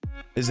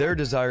Is there a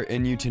desire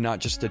in you to not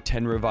just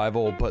attend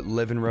revival, but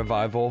live in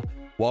revival?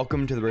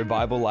 Welcome to the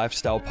Revival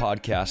Lifestyle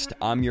Podcast.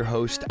 I'm your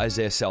host,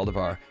 Isaiah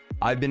Saldivar.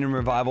 I've been in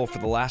revival for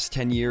the last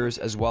 10 years,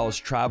 as well as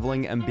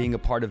traveling and being a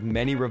part of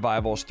many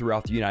revivals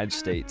throughout the United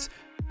States.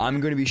 I'm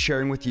going to be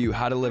sharing with you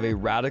how to live a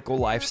radical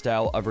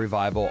lifestyle of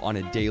revival on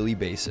a daily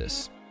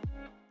basis.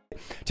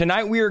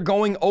 Tonight, we are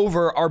going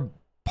over our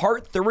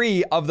Part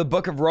 3 of the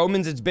book of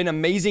Romans. It's been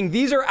amazing.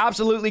 These are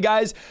absolutely,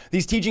 guys,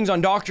 these teachings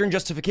on doctrine,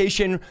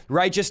 justification,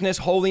 righteousness,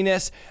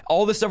 holiness,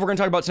 all the stuff we're going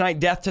to talk about tonight,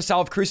 death to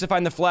self,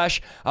 crucifying the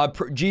flesh,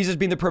 Jesus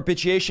being the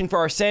propitiation for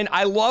our sin.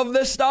 I love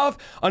this stuff.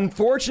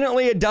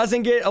 Unfortunately, it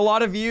doesn't get a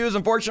lot of views.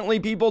 Unfortunately,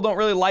 people don't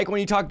really like when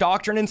you talk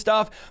doctrine and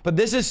stuff, but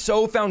this is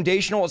so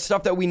foundational. It's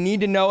stuff that we need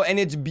to know, and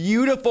it's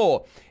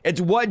beautiful. It's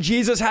what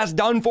Jesus has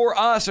done for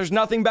us. There's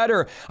nothing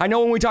better. I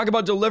know when we talk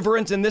about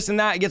deliverance and this and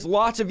that, it gets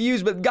lots of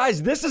views, but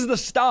guys, this is the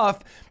stuff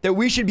that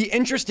we should be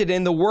interested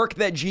in, the work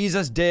that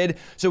Jesus did.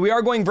 So we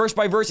are going verse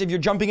by verse. If you're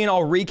jumping in,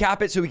 I'll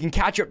recap it so we can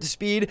catch you up to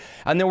speed.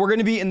 And then we're going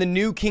to be in the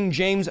New King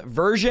James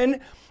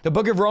Version. The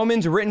book of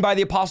Romans, written by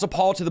the Apostle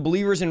Paul to the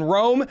believers in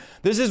Rome.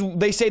 This is,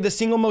 they say, the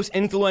single most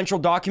influential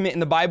document in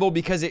the Bible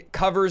because it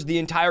covers the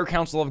entire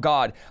counsel of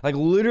God. Like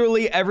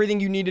literally everything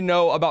you need to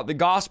know about the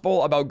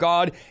gospel, about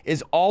God,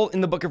 is all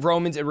in the book of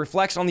Romans. It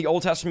reflects on the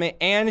Old Testament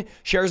and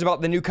shares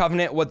about the new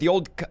covenant, what the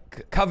old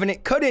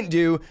covenant couldn't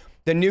do,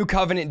 the new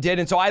covenant did.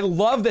 And so I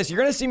love this. You're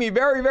going to see me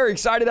very, very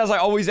excited, as I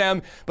always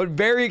am, but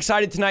very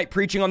excited tonight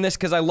preaching on this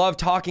because I love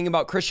talking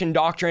about Christian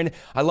doctrine.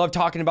 I love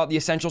talking about the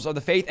essentials of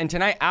the faith. And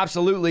tonight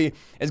absolutely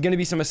is going to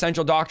be some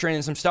essential doctrine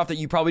and some stuff that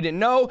you probably didn't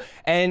know.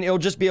 And it'll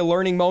just be a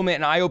learning moment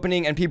and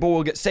eye-opening, and people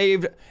will get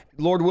saved,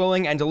 Lord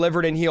willing, and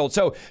delivered and healed.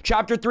 So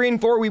chapter 3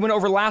 and 4, we went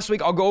over last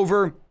week. I'll go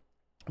over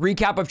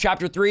recap of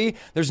chapter 3.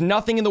 There's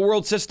nothing in the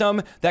world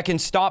system that can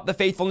stop the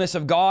faithfulness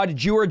of God.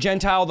 Jew or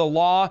Gentile, the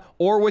law,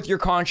 or with your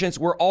conscience,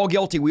 we're all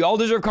guilty. We all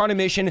deserve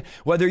condemnation,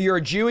 whether you're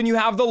a Jew and you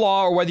have the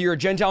law, or whether you're a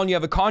Gentile and you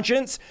have a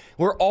conscience.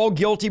 We're all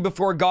guilty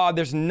before God.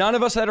 There's none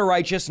of us that are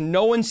righteous.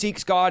 No one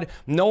seeks God.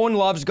 No one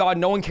loves God.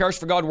 No one cares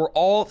for God. We're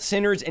all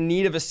sinners in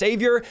need of a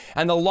savior.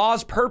 And the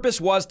law's purpose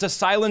was to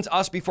silence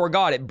us before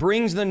God. It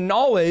brings the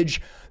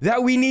knowledge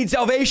that we need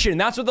salvation.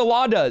 That's what the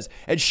law does.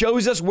 It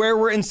shows us where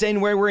we're in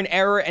sin, where we're in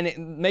error, and it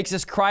makes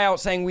us cry out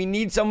saying we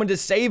need someone to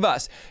save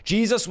us.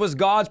 Jesus was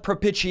God's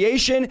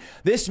propitiation.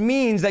 This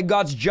means that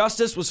God's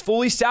justice was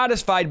fully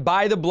satisfied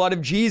by the blood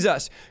of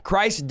Jesus.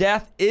 Christ's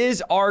death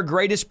is our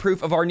greatest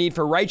proof of our need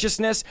for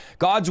righteousness.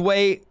 God's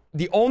way,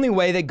 the only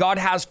way that God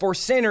has for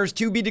sinners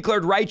to be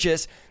declared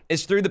righteous,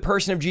 is through the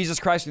person of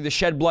Jesus Christ, through the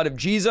shed blood of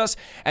Jesus.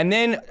 And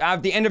then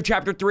at the end of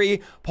chapter 3,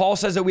 Paul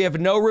says that we have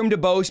no room to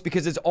boast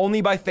because it's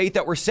only by faith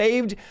that we're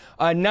saved.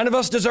 None of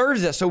us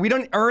deserves this. So we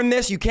don't earn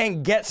this. You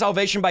can't get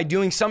salvation by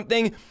doing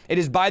something. It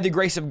is by the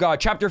grace of God.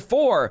 Chapter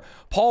 4,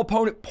 Paul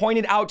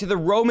pointed out to the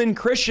Roman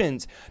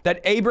Christians that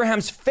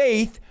Abraham's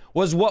faith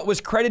was what was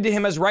credited to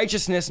him as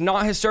righteousness,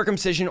 not his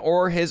circumcision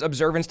or his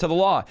observance to the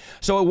law.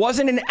 So it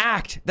wasn't an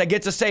act that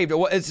gets us saved.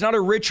 It's not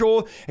a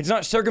ritual. It's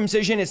not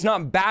circumcision. It's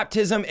not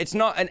baptism. It's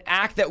not an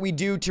act that we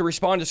do to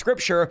respond to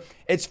scripture.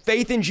 It's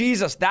faith in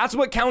Jesus. That's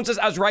what counts us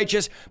as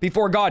righteous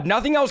before God.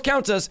 Nothing else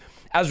counts us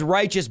as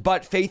righteous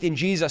but faith in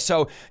Jesus.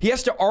 So he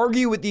has to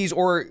argue with these,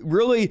 or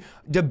really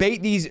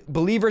debate these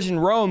believers in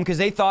Rome, because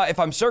they thought, if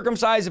I'm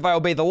circumcised, if I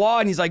obey the law,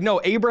 and he's like, no,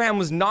 Abraham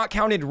was not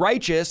counted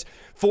righteous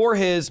for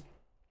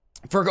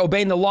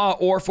obeying the law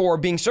or for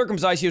being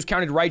circumcised. He was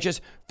counted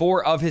righteous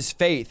for of his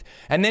faith.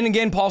 And then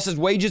again, Paul says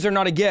wages are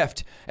not a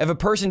gift. If a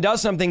person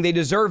does something, they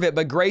deserve it,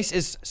 but grace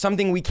is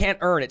something we can't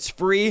earn. It's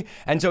free,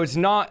 and so it's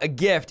not a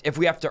gift if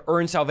we have to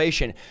earn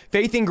salvation.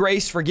 Faith and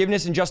grace,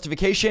 forgiveness and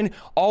justification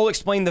all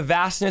explain the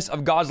vastness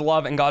of God's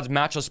love and God's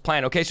matchless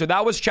plan. Okay, so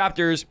that was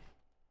chapters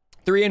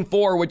 3 and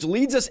 4, which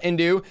leads us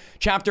into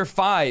chapter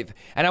 5.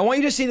 And I want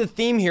you to see the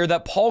theme here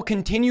that Paul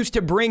continues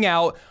to bring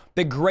out.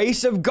 The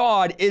grace of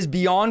God is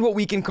beyond what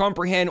we can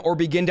comprehend or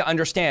begin to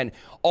understand.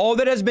 All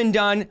that has been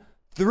done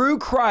through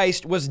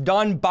Christ was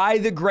done by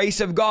the grace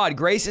of God.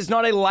 Grace is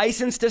not a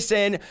license to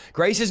sin.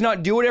 Grace is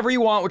not do whatever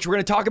you want, which we're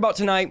going to talk about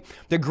tonight.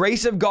 The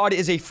grace of God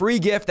is a free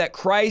gift that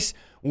Christ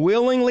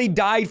willingly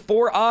died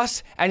for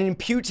us and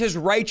imputes his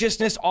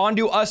righteousness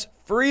onto us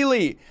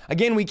freely.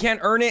 Again, we can't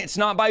earn it. It's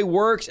not by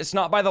works. It's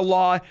not by the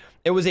law.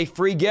 It was a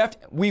free gift.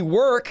 We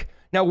work.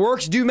 Now,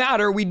 works do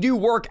matter. We do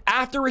work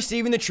after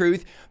receiving the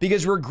truth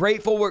because we're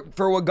grateful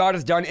for what God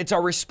has done. It's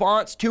our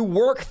response to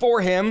work for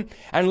him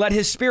and let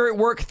his spirit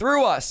work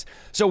through us.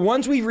 So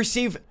once we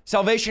receive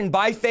salvation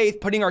by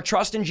faith, putting our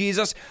trust in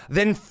Jesus,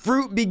 then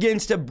fruit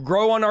begins to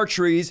grow on our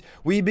trees.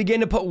 We begin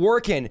to put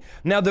work in.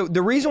 Now,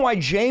 the reason why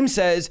James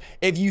says,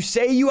 if you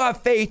say you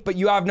have faith, but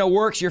you have no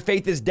works, your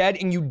faith is dead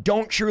and you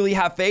don't truly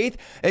have faith,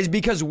 is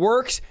because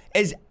works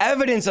is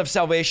evidence of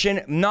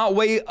salvation, not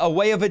a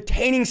way of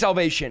attaining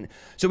salvation.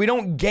 So we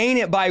don't gain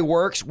it by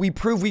works. We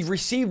prove we've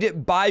received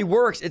it by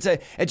works.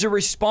 It's a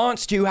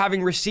response to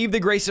having received the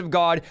grace of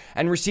God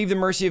and received the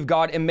mercy of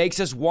God. It makes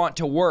us want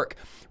to work.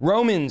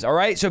 Romans, all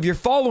right? So if you're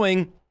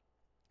following,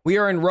 we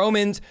are in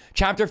Romans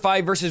chapter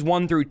 5, verses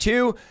 1 through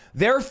 2.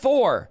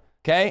 Therefore,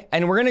 Okay,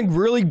 and we're going to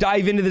really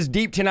dive into this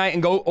deep tonight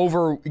and go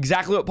over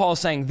exactly what Paul is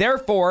saying.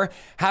 Therefore,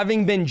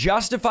 having been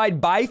justified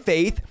by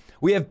faith,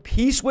 we have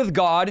peace with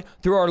God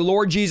through our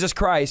Lord Jesus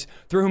Christ,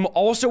 through whom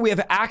also we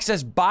have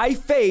access by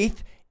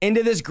faith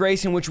into this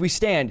grace in which we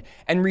stand,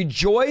 and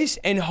rejoice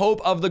in hope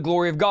of the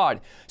glory of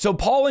God. So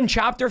Paul in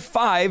chapter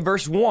 5,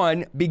 verse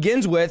 1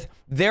 begins with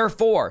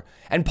therefore.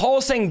 And Paul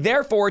is saying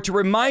therefore to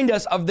remind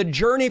us of the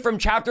journey from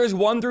chapters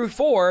 1 through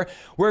 4,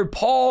 where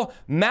Paul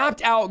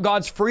mapped out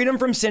God's freedom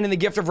from sin and the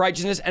gift of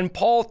righteousness. And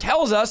Paul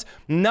tells us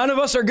none of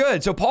us are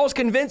good. So Paul's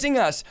convincing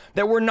us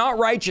that we're not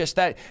righteous,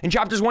 that in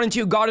chapters 1 and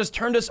 2, God has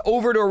turned us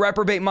over to a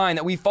reprobate mind,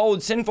 that we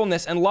followed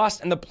sinfulness and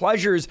lust and the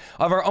pleasures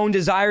of our own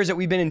desires that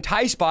we've been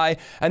enticed by.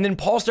 And then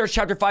Paul starts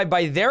chapter 5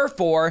 by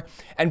therefore,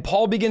 and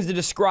Paul begins to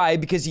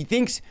describe, because he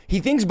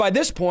thinks by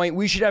this point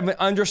we should have an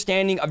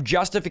understanding of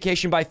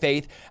justification by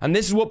faith. And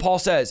this is what Paul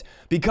says: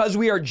 because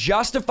we are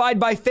justified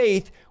by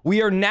faith,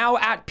 we are now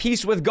at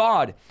peace with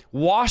God,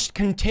 washed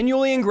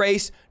continually in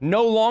grace.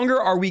 No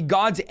longer are we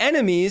God's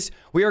enemies.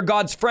 We are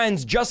God's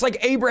friends, just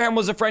like Abraham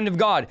was a friend of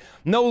God.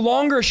 No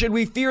longer should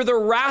we fear the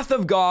wrath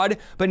of God,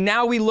 but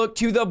now we look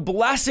to the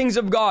blessings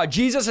of God.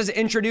 Jesus has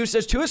introduced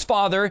us to his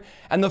Father,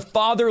 and the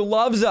Father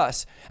loves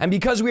us. And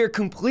because we are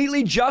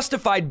completely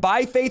justified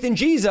by faith in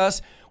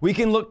Jesus, we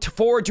can look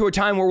forward to a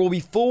time where we'll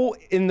be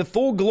in the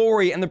full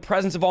glory and the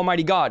presence of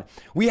Almighty God.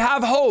 We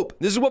have hope.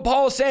 This is what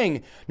Paul is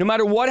saying. No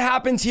matter what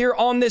happens here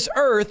on this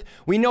earth,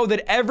 we know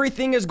that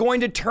everything is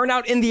going to turn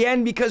out in the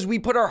end because we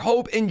put our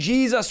hope in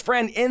Jesus,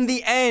 friend. In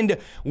the end,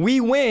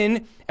 we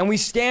win, and we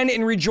stand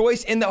and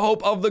rejoice in the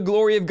hope of the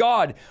glory of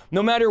God.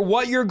 No matter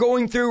what you're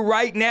going through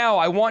right now,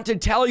 I want to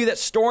tell you that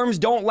storms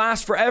don't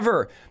last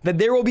forever, that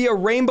there will be a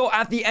rainbow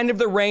at the end of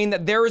the rain,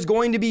 that there is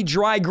going to be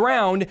dry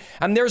ground,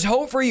 and there's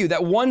hope for you,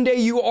 that one day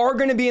you are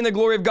going to be in the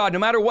glory of God. No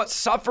matter what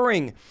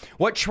suffering,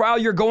 what trial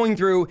you're going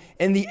through,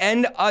 at the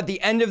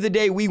end of the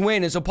day, we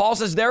win. And so Paul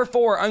says,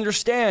 therefore,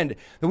 understand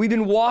that we've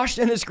been washed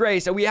in this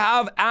grace, that we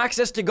have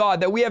access to God,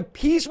 that we have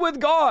peace with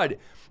God,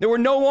 that we're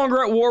no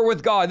longer at war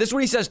with God. This is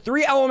what he says,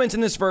 3 elements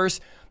in this verse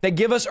that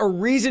give us a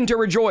reason to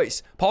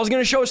rejoice. Paul's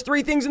going to show us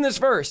 3 things in this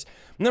verse.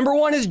 Number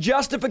 1 is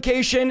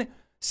justification.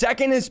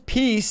 Second is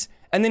peace,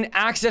 and then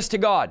access to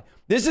God.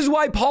 This is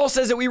why Paul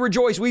says that we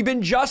rejoice. We've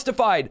been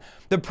justified.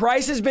 The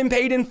price has been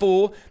paid in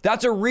full.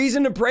 That's a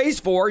reason to praise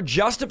for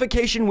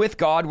justification with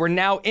God. We're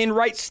now in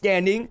right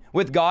standing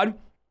with God.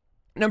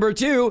 Number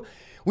 2,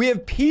 we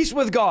have peace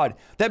with God,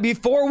 that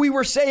before we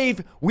were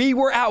saved, we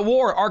were at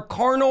war. Our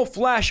carnal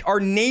flesh, our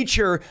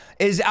nature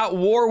is at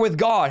war with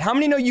God. How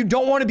many know you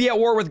don't want to be at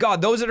war with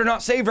God? Those that are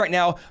not saved right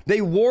now,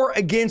 they war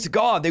against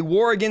God. They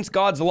war against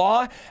God's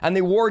law, and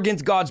they war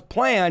against God's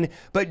plan.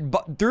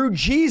 But through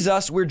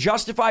Jesus, we're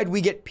justified. We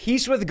get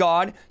peace with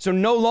God. So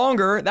no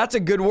longer, that's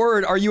a good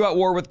word, are you at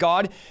war with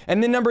God?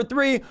 And then number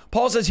 3,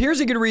 Paul says, here's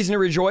a good reason to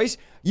rejoice.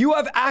 You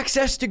have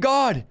access to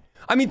God.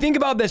 I mean, think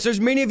about this. There's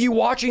many of you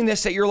watching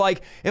this that you're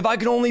like, if I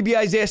could only be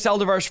Isaiah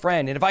Saldivar's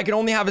friend, and if I could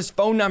only have his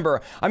phone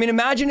number. I mean,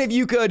 imagine if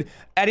you could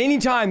at any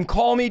time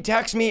call me,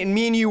 text me, and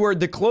me and you were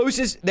the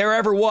closest there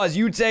ever was.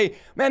 You'd say,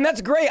 man,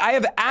 that's great. I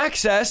have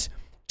access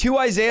to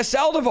Isaiah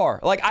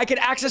Saldivar. Like, I could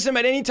access him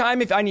at any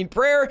time if I need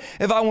prayer,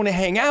 if I want to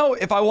hang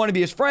out, if I want to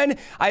be his friend,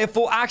 I have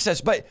full access.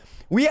 But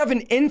we have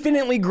an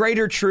infinitely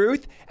greater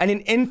truth and an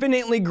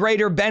infinitely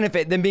greater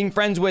benefit than being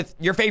friends with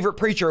your favorite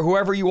preacher,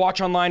 whoever you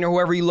watch online or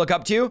whoever you look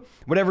up to,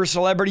 whatever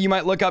celebrity you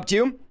might look up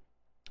to.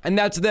 And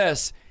that's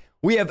this.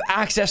 We have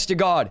access to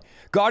God.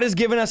 God has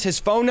given us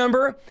his phone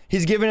number.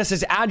 He's given us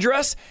his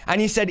address.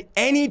 And he said,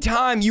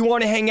 anytime you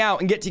want to hang out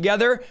and get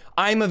together,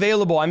 I'm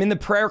available. I'm in the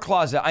prayer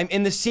closet. I'm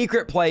in the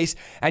secret place,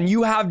 and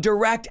you have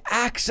direct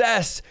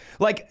access.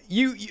 Like,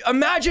 you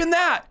imagine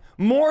that.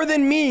 More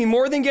than me,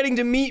 more than getting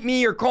to meet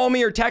me or call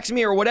me or text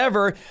me or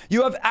whatever,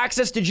 you have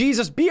access to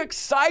Jesus. Be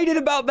excited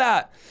about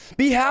that.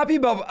 Be happy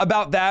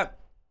about that.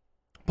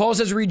 Paul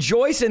says,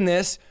 rejoice in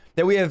this,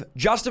 that we have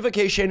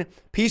justification,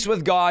 peace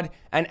with God,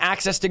 and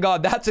access to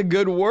God. That's a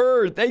good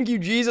word. Thank you,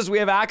 Jesus. We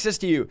have access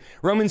to you.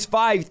 Romans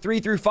 5,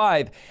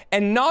 3-5.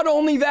 And not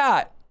only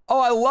that, oh,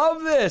 I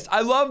love this.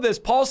 I love this.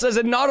 Paul says,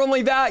 and not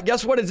only that,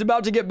 guess what? It's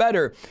about to get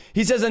better.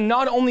 He says, and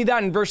not only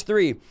that in verse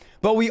 3,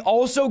 but we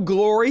also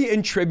glory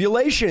in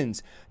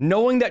tribulations,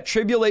 knowing that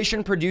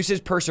tribulation produces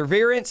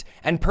perseverance,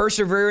 and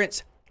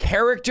perseverance,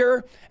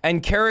 character,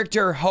 and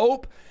character,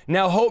 hope.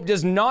 Now, hope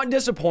does not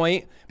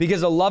disappoint,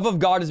 because the love of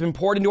God has been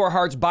poured into our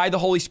hearts by the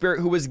Holy Spirit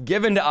who was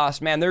given to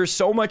us. Man, there's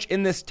so much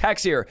in this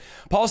text here.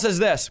 Paul says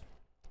this,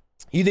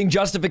 you think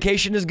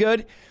justification is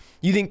good?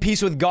 You think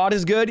peace with God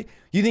is good?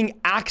 You think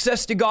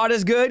access to God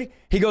is good?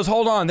 He goes,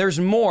 hold on, there's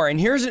more. And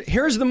here's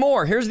the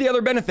more. Here's the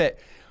other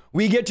benefit.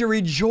 We get to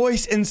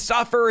rejoice in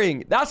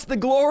suffering. That's the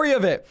glory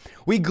of it.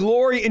 We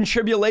glory in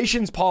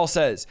tribulations, Paul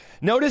says.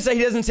 Notice that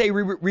he doesn't say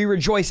we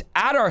rejoice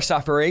at our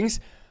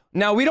sufferings.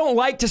 Now, we don't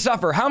like to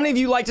suffer. How many of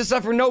you like to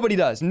suffer? Nobody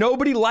does.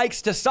 Nobody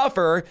likes to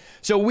suffer,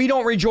 so we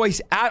don't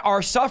rejoice at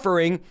our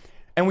suffering,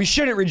 and we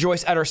shouldn't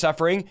rejoice at our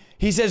suffering.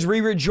 He says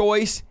we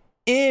rejoice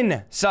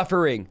in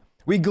suffering.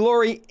 We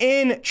glory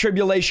in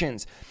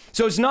tribulations.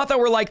 So it's not that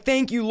we're like,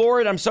 thank you,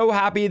 Lord. I'm so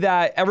happy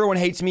that everyone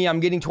hates me. I'm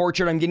getting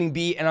tortured. I'm getting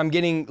beat and I'm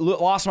getting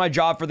lost my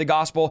job for the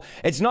gospel.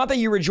 It's not that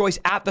you rejoice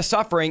at the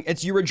suffering.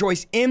 It's you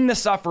rejoice in the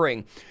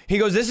suffering. He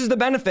goes, this is the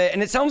benefit.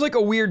 And it sounds like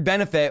a weird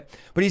benefit,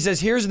 but he says,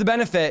 here's the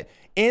benefit.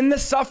 In the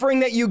suffering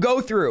that you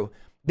go through,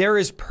 there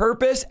is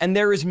purpose and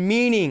there is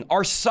meaning.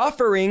 Our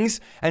sufferings,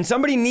 and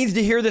somebody needs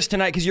to hear this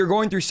tonight because you're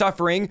going through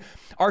suffering.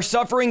 Our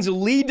sufferings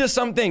lead to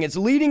something. It's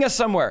leading us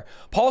somewhere.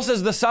 Paul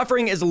says the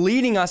suffering is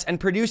leading us and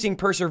producing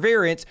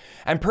perseverance.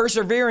 And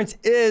perseverance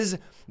is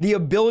the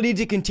ability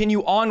to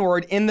continue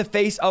onward in the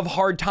face of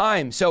hard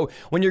times. So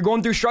when you're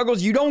going through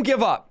struggles, you don't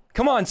give up.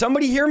 Come on,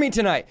 somebody hear me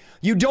tonight.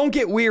 You don't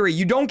get weary.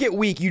 You don't get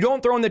weak. You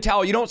don't throw in the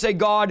towel. You don't say,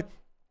 God,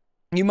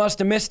 you must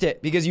have missed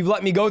it because you've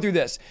let me go through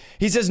this.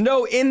 He says,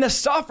 no, in the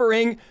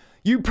suffering,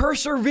 you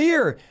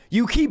persevere.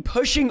 You keep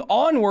pushing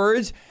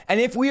onwards. And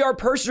if we are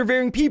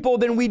persevering people,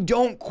 then we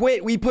don't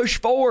quit. We push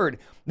forward.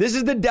 This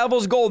is the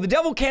devil's goal. The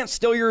devil can't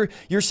steal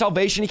your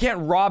salvation. He can't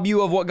rob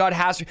you of what God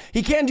has.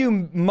 He can't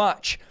do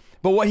much.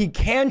 But what he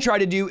can try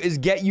to do is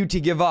get you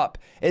to give up,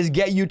 is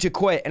get you to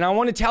quit. And I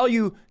want to tell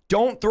you,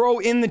 don't throw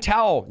in the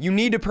towel. You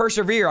need to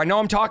persevere. I know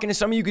I'm talking to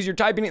some of you because you're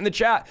typing it in the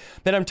chat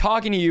that I'm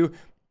talking to you,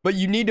 but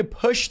you need to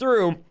push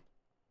through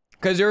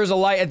because there is a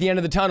light at the end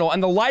of the tunnel.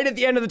 And the light at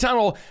the end of the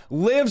tunnel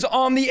lives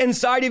on the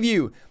inside of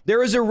you.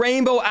 There is a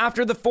rainbow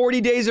after the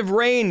 40 days of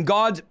rain.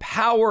 God's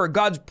power,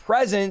 God's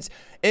presence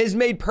is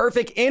made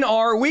perfect in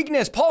our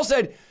weakness. Paul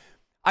said,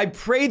 I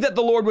prayed that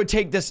the Lord would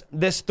take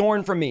this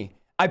thorn from me.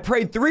 I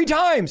prayed 3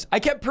 times. I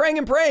kept praying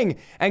and praying.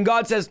 And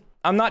God says,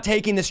 I'm not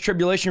taking this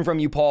tribulation from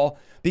you, Paul,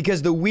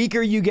 because the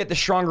weaker you get, the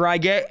stronger I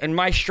get. And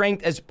my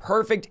strength is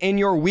perfect in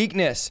your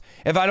weakness.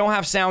 If I don't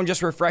have sound,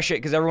 just refresh it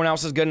because everyone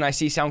else is good and I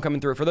see sound coming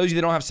through. For those of you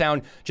that don't have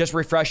sound, just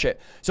refresh it.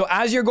 So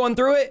as you're going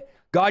through it,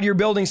 God, you're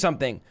building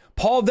something.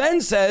 Paul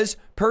then says,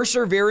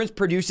 perseverance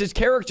produces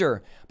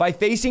character. By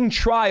facing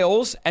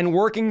trials and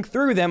working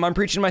through them, I'm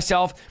preaching to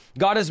myself,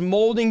 God is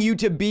molding you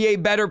to be a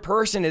better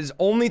person. It is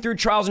only through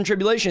trials and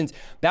tribulations.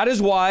 That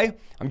is why,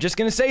 I'm just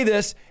going to say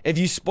this, if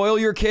you spoil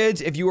your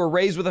kids, if you were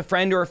raised with a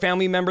friend or a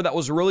family member that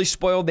was really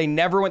spoiled, they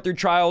never went through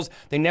trials,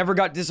 they never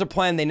got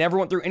disciplined, they never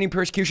went through any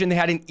persecution, they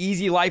had an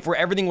easy life where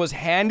everything was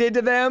handed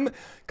to them.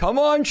 Come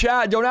on,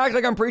 chat, don't act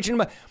like I'm preaching.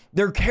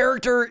 Their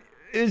character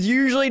is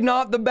usually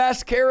not the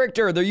best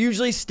character. They're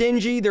usually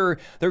stingy. They're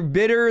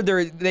bitter.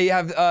 They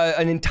have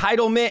an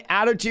entitlement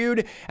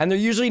attitude, and they're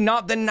usually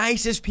not the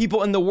nicest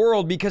people in the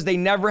world because they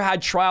never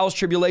had trials,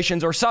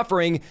 tribulations, or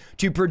suffering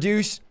to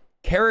produce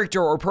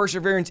character or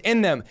perseverance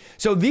in them.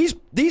 So these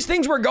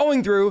things we're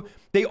going through,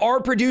 they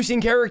are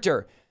producing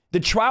character. The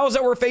trials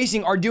that we're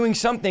facing are doing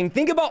something.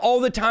 Think about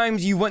all the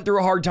times you went through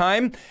a hard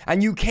time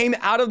and you came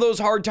out of those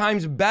hard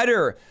times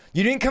better.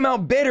 You didn't come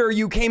out bitter.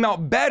 You came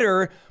out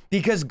better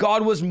because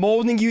God was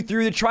molding you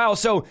through the trial.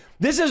 So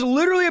this is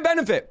literally a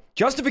benefit.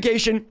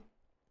 Justification,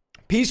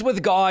 peace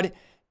with God,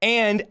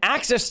 and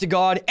access to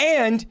God,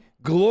 and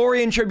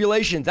glory in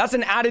tribulations. That's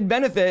an added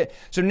benefit.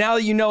 So now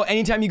that you know,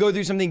 anytime you go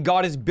through something,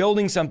 God is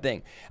building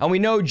something. And we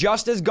know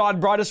just as God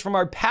brought us from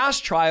our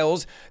past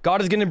trials, God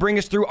is going to bring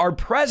us through our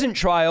present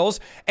trials.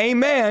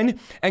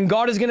 Amen. And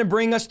God is going to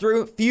bring us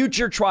through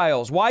future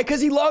trials. Why? Because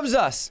he loves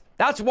us.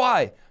 That's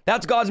why.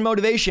 That's God's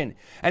motivation.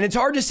 And it's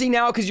hard to see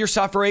now because you're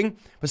suffering,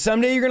 but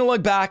someday you're going to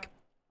look back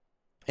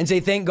and say,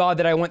 thank God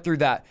that I went through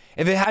that.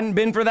 If it hadn't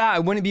been for that, I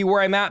wouldn't be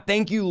where I'm at.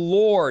 Thank you,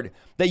 Lord,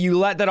 that you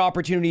let that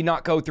opportunity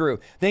not go through.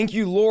 Thank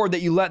you, Lord,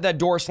 that you let that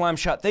door slam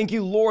shut. Thank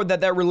you, Lord,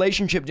 that that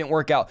relationship didn't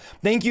work out.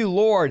 Thank you,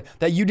 Lord,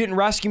 that you didn't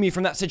rescue me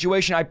from that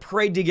situation I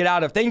prayed to get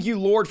out of. Thank you,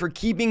 Lord, for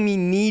keeping me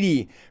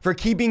needy, for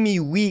keeping me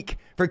weak,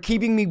 for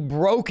keeping me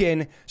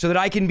broken so that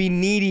I can be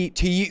needy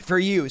to you, for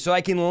you, so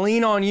I can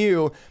lean on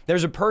you.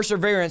 There's a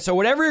perseverance. So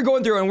whatever you're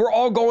going through, and we're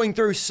all going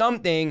through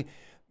something,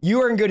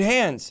 you are in good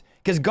hands.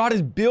 Because God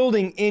is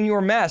building in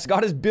your mess.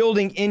 God is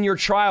building in your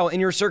trial,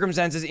 in your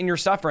circumstances, in your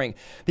suffering.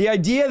 The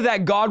idea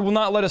that God will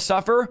not let us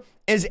suffer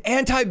is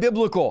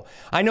anti-biblical.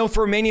 I know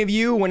for many of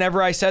you,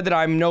 whenever I said that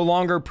I'm no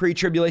longer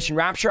pre-tribulation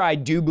rapture, I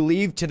do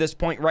believe to this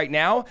point right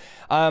now,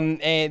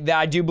 and that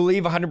I do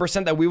believe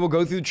 100% that we will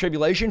go through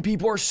tribulation.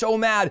 People are so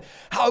mad.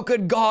 How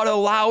could God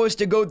allow us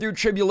to go through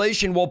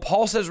tribulation? Well,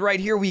 Paul says right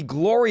here, we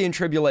glory in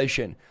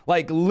tribulation.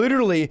 Like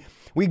literally,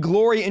 we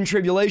glory in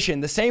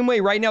tribulation. The same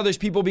way right now there's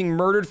people being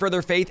murdered for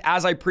their faith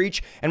as I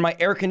preach in my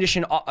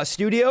air-conditioned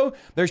studio.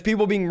 There's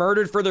people being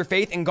murdered for their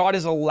faith and God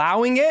is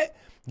allowing it.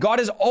 God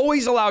has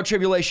always allowed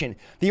tribulation.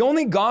 The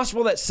only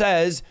gospel that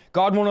says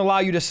God won't allow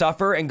you to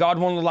suffer and God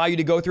won't allow you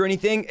to go through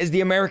anything is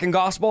the American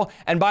gospel.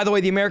 And by the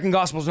way, the American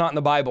gospel is not in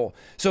the Bible.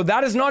 So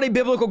that is not a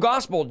biblical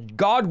gospel.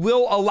 God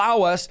will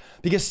allow us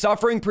because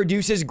suffering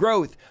produces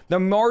growth. The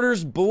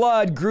martyrs'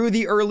 blood grew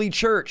the early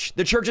church.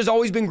 The church has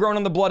always been grown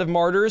on the blood of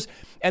martyrs.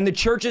 And the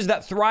churches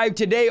that thrive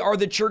today are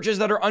the churches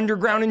that are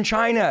underground in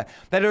China,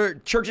 that are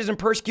churches in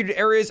persecuted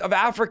areas of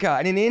Africa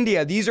and in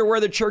India. These are where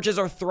the churches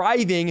are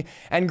thriving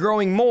and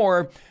growing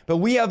more but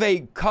we have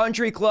a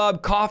country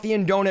club, coffee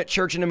and donut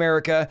church in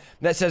America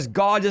that says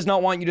God does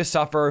not want you to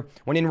suffer,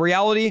 when in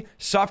reality,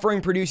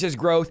 suffering produces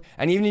growth.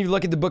 And even if you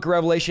look at the book of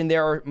Revelation,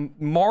 there are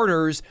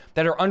martyrs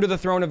that are under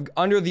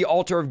the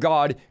altar of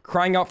God,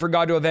 crying out for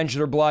God to avenge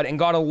their blood, and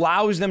God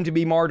allows them to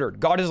be martyred.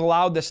 God has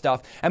allowed this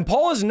stuff. And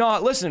Paul is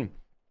not, listen,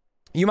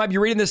 you might be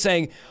reading this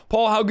saying,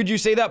 Paul, how could you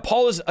say that?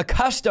 Paul is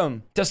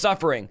accustomed to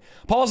suffering.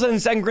 Paul said in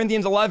 2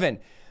 Corinthians 11,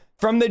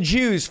 from the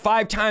Jews,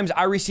 5 times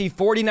I received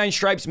 49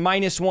 stripes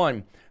minus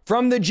 1.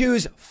 From the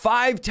Jews,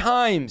 5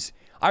 times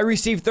I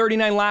received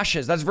 39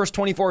 lashes. That's verse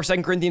 24 of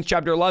 2 Corinthians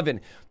chapter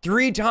 11.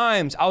 3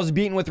 times I was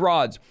beaten with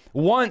rods.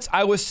 Once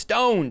I was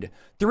stoned.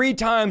 3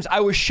 times I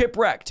was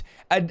shipwrecked.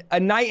 A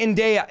night and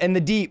day in the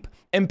deep.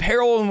 In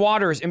peril in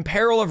waters, in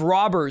peril of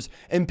robbers,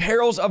 in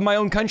perils of my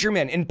own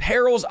countrymen, in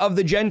perils of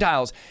the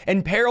Gentiles,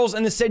 in perils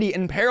in the city,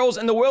 in perils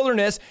in the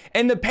wilderness,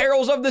 and the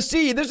perils of the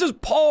sea. This is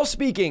Paul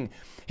speaking.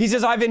 He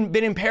says, I've been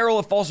in peril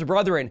of false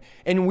brethren,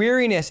 in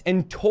weariness,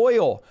 in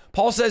toil.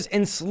 Paul says,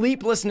 in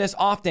sleeplessness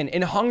often,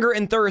 in hunger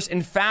and thirst,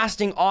 in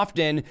fasting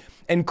often,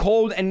 in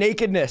cold and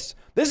nakedness.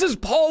 This is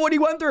Paul, what he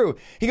went through.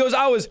 He goes,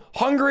 I was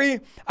hungry,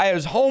 I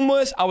was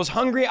homeless, I was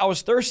hungry, I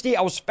was thirsty,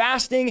 I was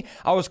fasting,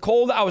 I was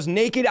cold, I was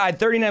naked, I had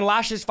 39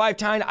 lashes 5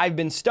 times, I've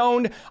been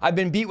stoned, I've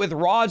been beat with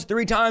rods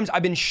 3 times,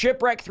 I've been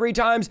shipwrecked 3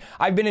 times,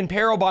 I've been in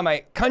peril by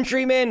my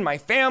countrymen, my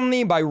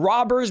family, by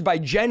robbers, by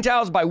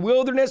Gentiles, by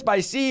wilderness,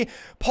 by sea.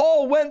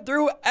 Paul went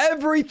through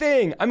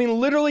everything. I mean,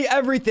 literally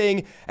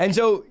everything. And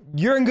so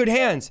you're in good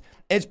hands.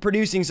 It's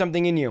producing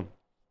something in you.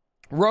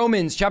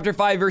 Romans chapter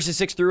 5, verses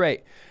 6 through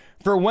 8.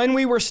 For when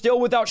we were still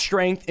without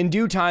strength, in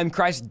due time,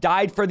 Christ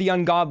died for the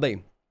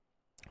ungodly.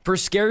 For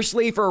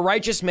scarcely for a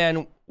righteous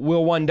man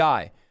will one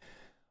die.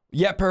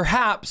 Yet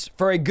perhaps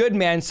for a good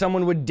man,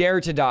 someone would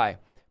dare to die.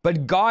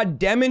 But God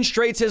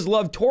demonstrates his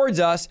love towards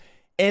us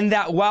in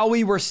that while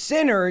we were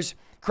sinners,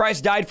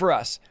 Christ died for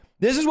us.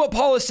 This is what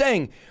Paul is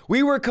saying.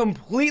 We were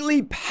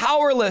completely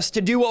powerless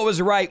to do what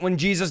was right when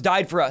Jesus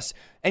died for us.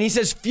 And he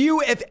says, few,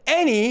 if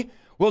any,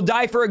 will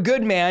die for a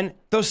good man,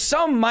 though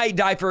some might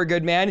die for a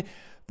good man.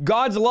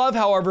 God's love,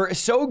 however, is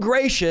so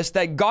gracious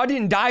that God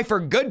didn't die for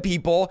good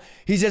people.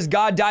 He says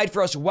God died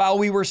for us while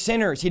we were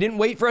sinners. He didn't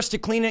wait for us to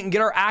clean it and get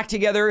our act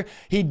together.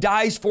 He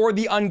dies for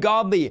the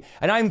ungodly.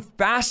 And I'm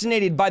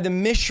fascinated by the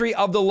mystery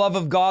of the love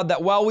of God,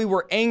 that while we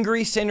were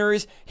angry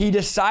sinners, he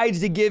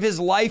decides to give his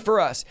life for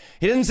us.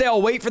 He doesn't say,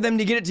 I'll wait for them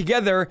to get it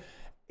together.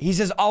 He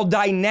says, I'll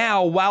die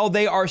now while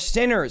they are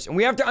sinners. And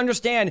we have to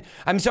understand,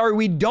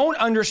 we don't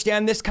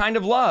understand this kind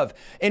of love.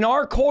 In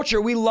our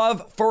culture, we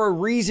love for a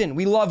reason.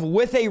 We love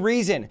with a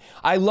reason.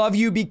 I love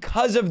you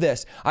because of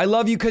this. I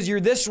love you because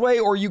you're this way,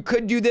 or you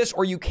could do this,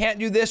 or you can't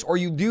do this, or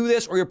you do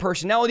this, or your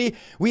personality.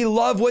 We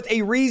love with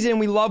a reason.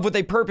 We love with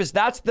a purpose.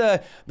 That's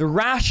the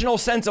rational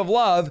sense of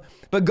love.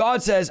 But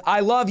God says,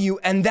 I love you,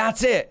 and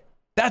that's it.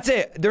 That's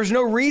it. There's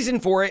no reason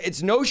for it.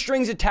 It's no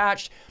strings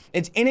attached.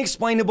 It's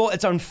inexplainable.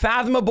 It's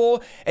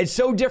unfathomable. It's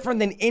so different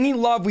than any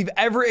love we've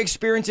ever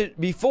experienced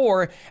it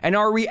before. And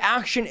our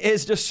reaction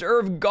is to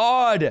serve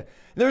God.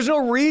 There's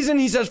no reason,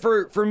 he says,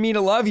 for me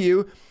to love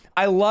you.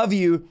 I love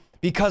you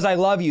because I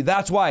love you.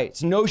 That's why.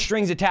 It's no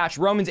strings attached.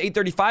 Romans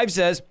 8:35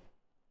 says,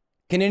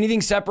 can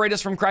anything separate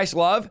us from Christ's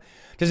love?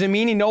 Does it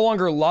mean he no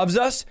longer loves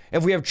us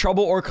if we have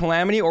trouble or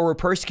calamity, or we're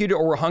persecuted,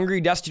 or we're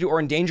hungry, destitute, or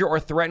in danger, or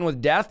threatened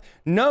with death?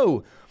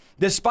 No.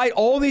 Despite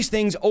all these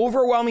things,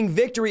 overwhelming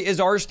victory is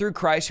ours through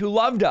Christ who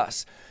loved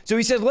us. So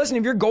he says, listen,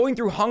 if you're going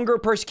through hunger,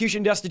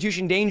 persecution,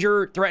 destitution,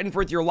 danger, threatened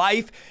with your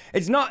life,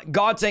 it's not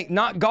God saying,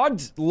 not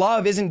God's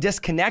love isn't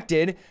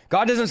disconnected.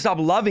 God doesn't stop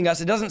loving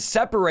us. It doesn't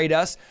separate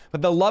us,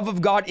 but the love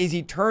of God is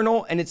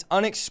eternal and it's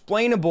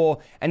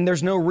unexplainable. And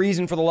there's no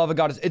reason for the love of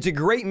God. It's a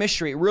great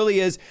mystery. It really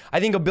is.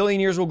 I think 1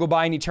 billion years will go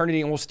by in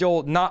eternity and we'll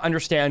still not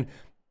understand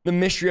the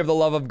mystery of the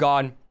love of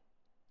God,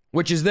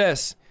 which is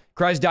this.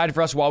 Christ died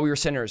for us while we were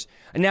sinners.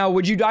 And now,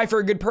 would you die for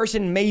a good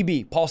person?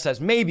 Maybe. Paul says,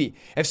 maybe.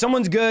 If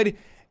someone's good,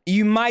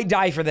 you might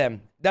die for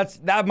them.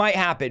 That might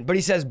happen. But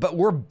he says, but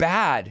we're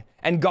bad.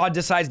 And God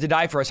decides to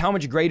die for us. How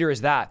much greater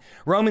is that?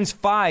 Romans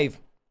 5,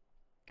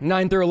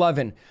 9 through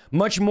 11.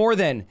 Much more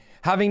than,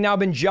 having now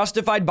been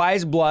justified by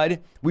his blood,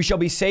 we shall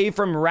be saved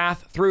from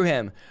wrath through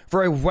him.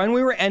 For when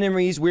we were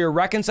enemies, we were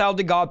reconciled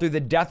to God through the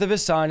death of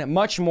his son.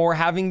 Much more,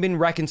 having been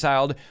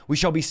reconciled, we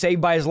shall be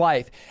saved by his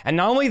life. And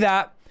not only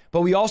that,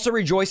 but we also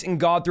rejoice in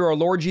God through our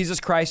Lord Jesus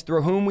Christ,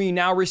 through whom we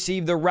now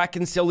receive the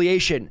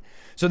reconciliation.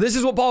 So this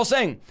is what Paul's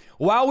saying.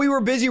 While we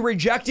were busy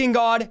rejecting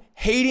God,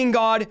 hating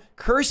God,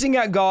 cursing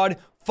at God,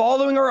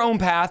 following our own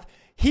path,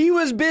 he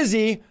was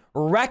busy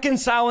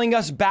reconciling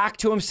us back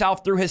to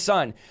himself through his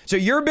son. So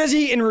you're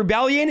busy in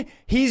rebellion.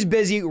 He's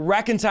busy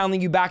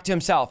reconciling you back to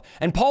himself.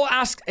 And Paul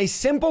asks a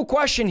simple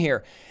question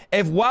here.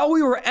 If while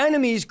we were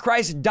enemies,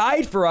 Christ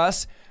died for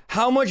us,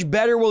 how much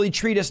better will he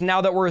treat us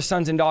now that we're his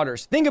sons and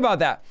daughters? Think about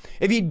that.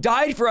 If he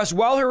died for us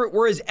while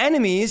we're his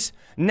enemies,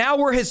 now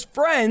we're his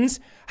friends,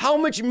 how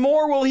much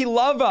more will he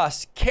love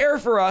us, care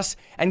for us,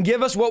 and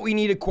give us what we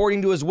need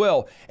according to his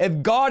will?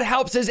 If God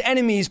helps his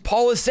enemies,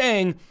 Paul is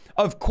saying,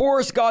 Of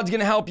course, God's going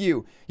to help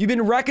you. You've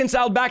been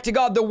reconciled back to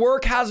God. The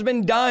work has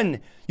been done.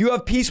 You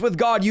have peace with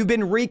God. You've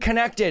been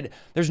reconnected.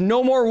 There's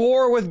no more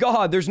war with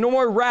God. There's no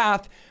more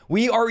wrath.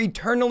 We are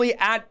eternally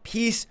at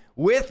peace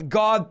with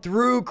God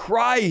through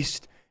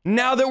Christ.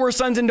 Now that we're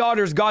sons and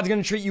daughters, God's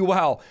going to treat you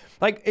well.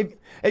 Like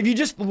if you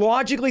just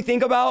logically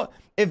think about,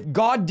 if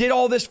God did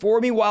all this for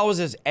me while I was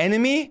his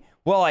enemy,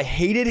 while I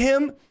hated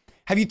him,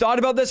 have you thought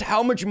about this?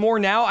 How much more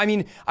now? I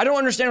mean, I don't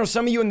understand how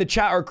some of you in the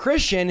chat are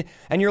Christian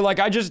and you're like,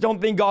 I just don't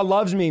think God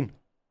loves me.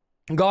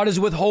 God is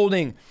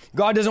withholding.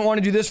 God doesn't want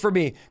to do this for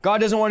me.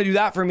 God doesn't want to do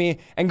that for me.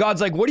 And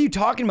God's like, what are you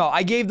talking about?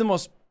 I gave the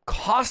most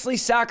costly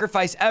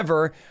sacrifice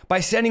ever by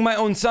sending my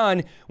own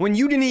son when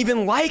you didn't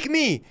even like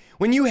me,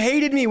 when you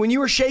hated me, when you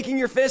were shaking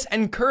your fist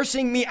and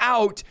cursing me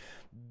out.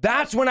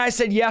 That's when I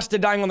said yes to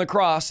dying on the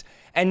cross.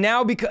 And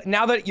now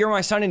that you're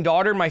my son and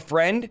daughter, my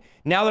friend,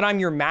 now that I'm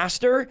your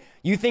master,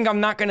 you think I'm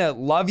not going to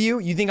love you?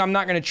 You think I'm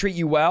not going to treat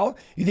you well?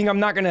 You think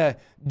I'm not going to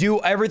do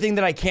everything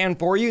that I can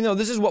for you? No,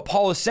 this is what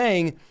Paul is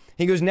saying.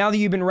 He goes, now that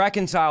you've been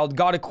reconciled,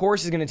 God, of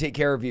course, is going to take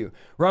care of you.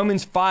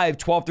 Romans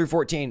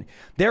 5:12-14.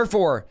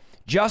 Therefore,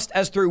 just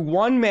as through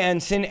one man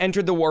sin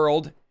entered the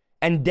world,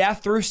 and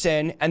death through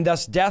sin, and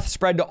thus death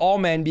spread to all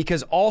men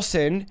because all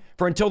sinned.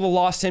 For until the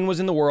law, sin was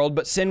in the world,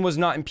 but sin was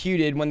not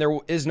imputed when there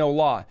is no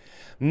law.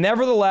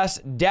 Nevertheless,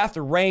 death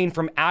reigned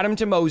from Adam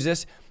to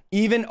Moses,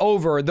 even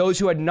over those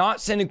who had not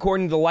sinned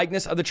according to the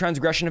likeness of the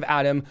transgression of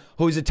Adam,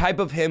 who is a type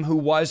of him who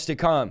was to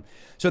come.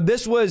 So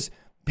this was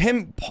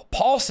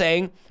Paul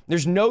saying,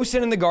 there's no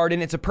sin in the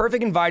garden. It's a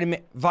perfect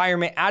environment.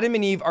 Adam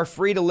and Eve are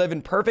free to live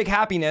in perfect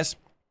happiness.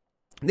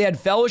 They had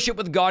fellowship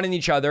with God and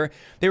each other.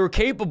 They were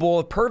capable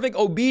of perfect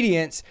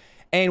obedience.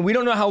 And we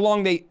don't know how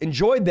long they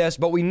enjoyed this,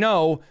 but we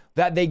know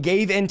that they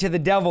gave in to the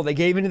devil. They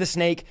gave in to the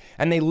snake,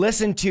 and they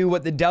listened to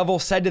what the devil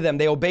said to them.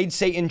 They obeyed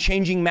Satan,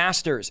 changing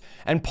masters.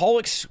 And Paul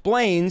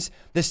explains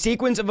the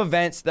sequence of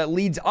events that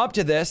leads up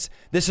to this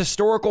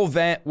historical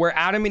event where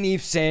Adam and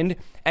Eve sinned,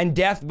 and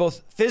death,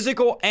 both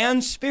physical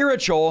and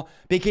spiritual,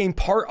 became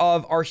part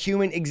of our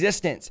human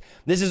existence.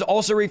 This is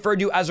also referred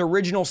to as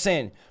original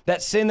sin.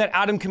 That sin that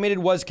Adam committed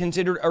was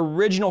considered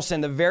original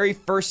sin, the very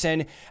first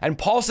sin. And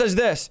Paul says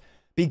this,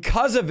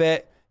 because of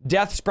it,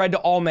 death spread to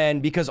all men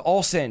because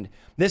all sinned.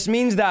 This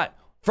means that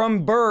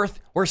from birth,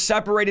 we're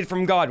separated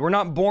from God. We're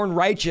not born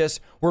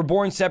righteous. We're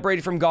born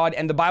separated from God.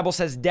 And the Bible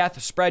says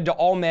death spread to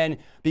all men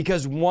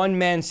because one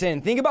man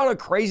sinned. Think about how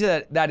crazy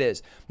that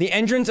is. The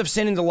entrance of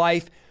sin into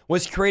life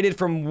was created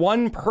from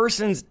one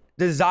person's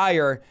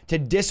desire to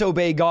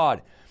disobey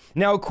God.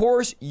 Now, of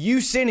course,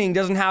 you sinning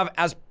doesn't have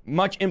as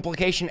much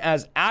implication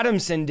as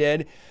Adam's sin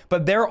did,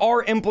 but there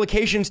are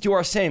implications to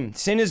our sin.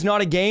 Sin is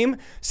not a game.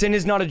 Sin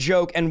is not a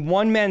joke. And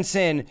one man's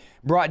sin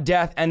brought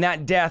death, and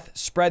that death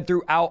spread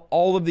throughout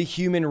all of the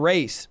human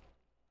race.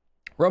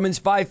 Romans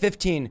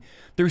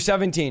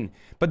 5:15-17.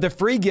 But the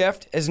free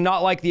gift is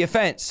not like the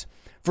offense.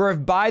 For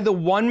if by the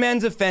one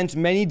man's offense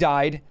many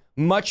died,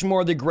 much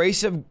more the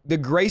grace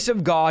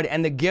of God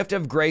and the gift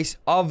of grace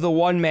of the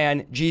one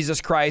man, Jesus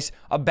Christ,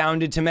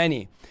 abounded to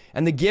many.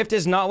 And the gift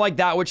is not like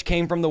that which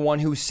came from the one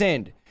who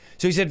sinned.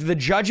 So he said, the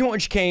judgment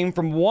which came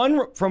from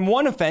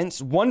one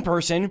offense, one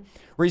person,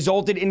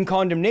 resulted in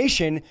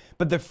condemnation,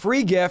 but the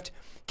free gift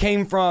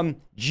came from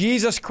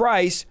Jesus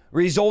Christ,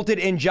 resulted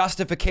in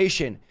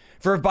justification.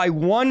 For if by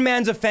one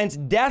man's offense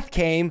death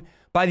came,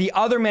 by the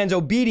other man's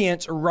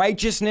obedience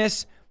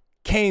righteousness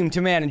came to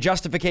man and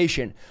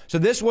justification. So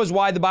this was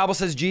why the Bible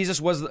says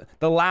Jesus was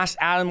the last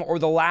Adam or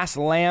the last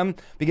lamb,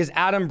 because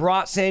Adam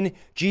brought sin.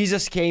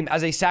 Jesus came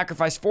as a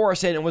sacrifice for our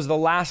sin and was the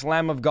last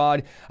Lamb of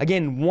God.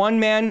 Again, one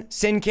man,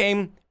 sin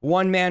came,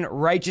 one man,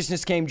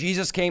 righteousness came.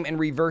 Jesus came and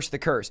reversed the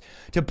curse.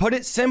 To put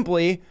it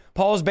simply,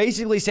 Paul is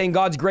basically saying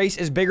God's grace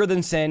is bigger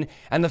than sin,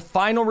 and the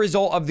final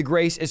result of the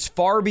grace is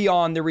far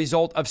beyond the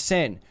result of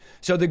sin.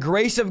 So the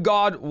grace of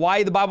God,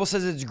 why the Bible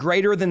says it's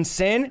greater than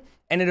sin,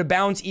 and it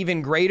abounds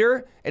even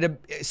greater.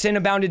 Sin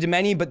abounded to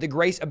many, but the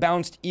grace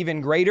abounds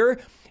even greater,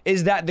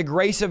 is that the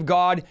grace of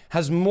God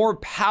has more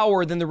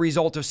power than the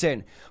result of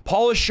sin.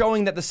 Paul is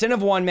showing that the sin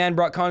of one man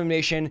brought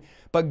condemnation,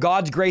 but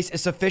God's grace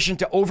is sufficient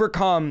to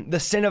overcome the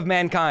sin of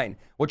mankind,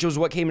 which was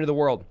what came into the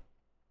world.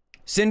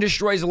 Sin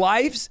destroys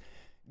lives.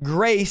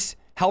 Grace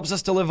helps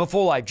us to live a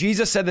full life.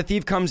 Jesus said the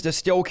thief comes to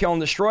steal, kill,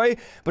 and destroy,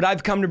 but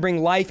I've come to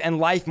bring life and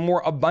life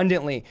more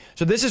abundantly.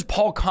 So this is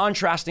Paul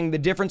contrasting the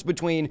difference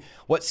between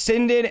what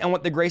sin did and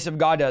what the grace of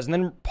God does. And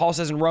then Paul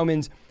says in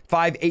Romans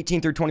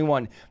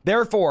 5:18-21,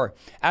 therefore,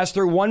 as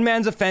through one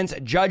man's offense,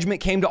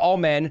 judgment came to all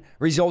men,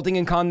 resulting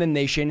in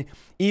condemnation,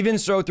 even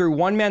so through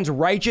one man's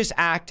righteous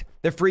act,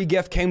 the free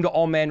gift came to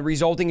all men,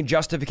 resulting in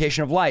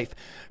justification of life.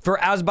 For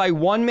as by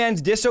one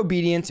man's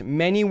disobedience,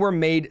 many were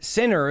made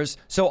sinners,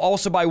 so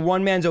also by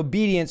one man's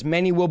obedience,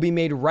 many will be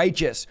made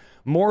righteous.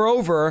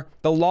 Moreover,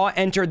 the law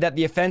entered that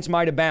the offense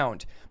might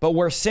abound. But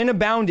where sin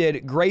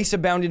abounded, grace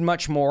abounded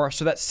much more,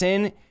 so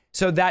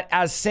that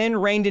as sin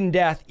reigned in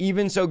death,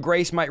 even so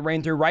grace might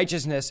reign through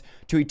righteousness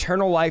to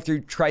eternal life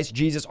through Christ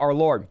Jesus our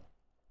Lord.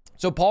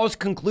 So Paul's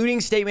concluding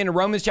statement in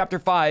Romans chapter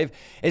 5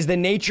 is the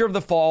nature of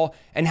the fall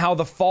and how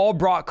the fall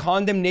brought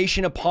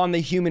condemnation upon the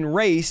human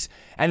race,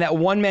 and that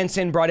one man's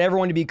sin brought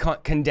everyone to be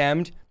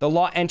condemned. The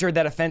law entered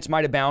that offense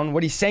might abound.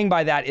 What he's saying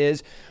by that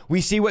is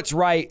we see what's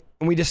right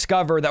and we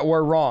discover that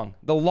we're wrong.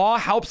 The law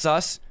helps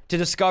us to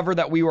discover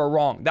that we were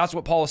wrong. That's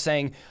what Paul is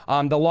saying.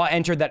 The law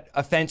entered that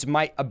offense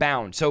might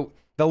abound. So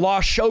the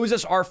law shows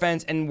us our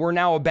offense, and we're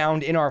now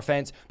abound in our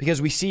offense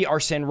because we see our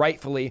sin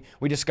rightfully.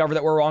 We discover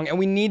that we're wrong, and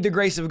we need the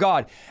grace of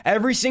God.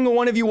 Every single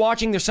one of you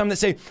watching, there's some that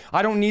say,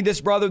 I don't need this,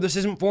 brother. This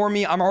isn't for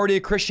me. I'm already a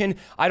Christian.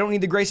 I don't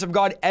need the grace of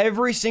God.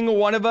 Every single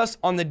one of us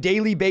on the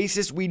daily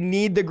basis, we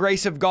need the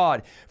grace of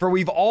God. For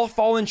we've all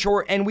fallen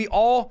short, and we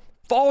all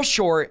fall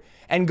short.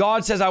 And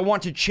God says, I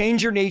want to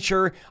change your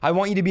nature. I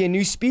want you to be a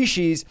new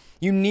species.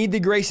 You need the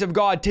grace of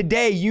God.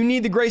 Today, you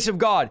need the grace of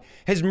God.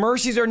 His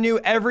mercies are new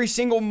every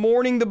single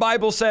morning, the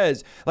Bible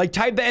says. Like,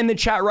 type that in the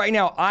chat right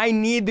now. I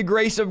need the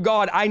grace of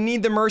God. I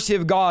need the mercy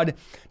of God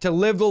to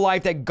live the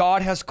life that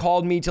God has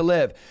called me to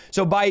live.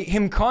 So by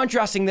him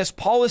contrasting this,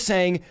 Paul is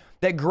saying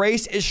that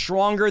grace is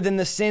stronger than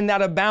the sin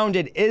that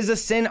abounded. Is a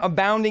sin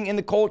abounding in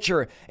the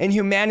culture, in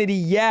humanity?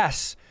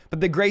 Yes.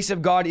 But the grace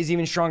of God is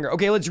even stronger.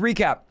 Okay, let's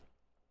recap.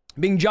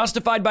 Being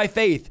justified by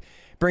faith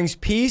brings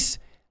peace,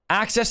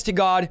 access to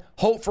God,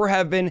 hope for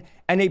heaven,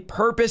 and a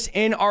purpose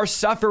in our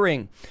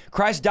suffering.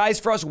 Christ dies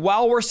for us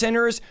while we're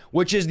sinners,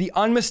 which is the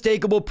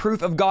unmistakable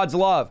proof of God's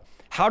love.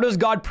 How does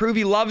God prove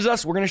he loves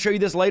us? We're going to show you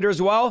this later as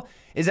well,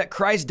 is that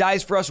Christ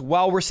dies for us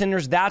while we're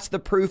sinners. That's the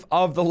proof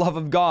of the love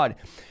of God.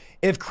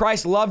 If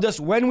Christ loved us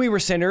when we were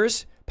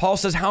sinners, Paul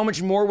says, how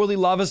much more will he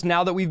love us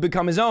now that we've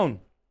become his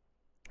own?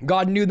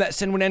 God knew that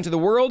sin would enter the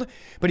world,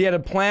 but he had a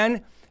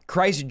plan,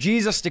 Christ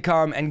Jesus, to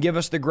come and give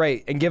us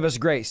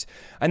grace.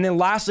 And then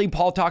lastly,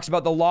 Paul talks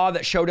about the law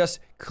that showed us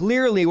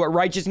clearly what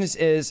righteousness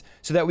is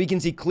so that we can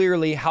see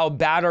clearly how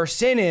bad our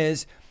sin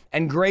is,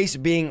 and grace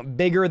being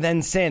bigger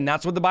than sin.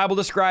 That's what the Bible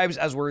describes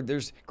as where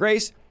there's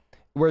grace,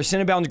 where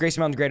sin abounds, grace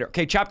abounds greater.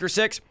 Okay, chapter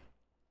 6.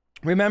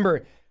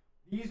 Remember,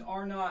 these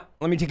are not,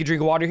 let me take a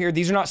drink of water here.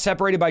 These are not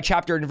separated by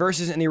chapter and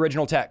verses in the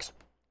original text.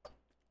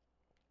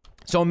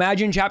 So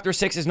imagine chapter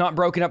 6 is not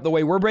broken up the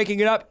way we're breaking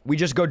it up. We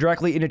just go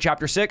directly into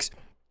chapter 6.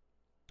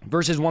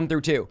 Verses 1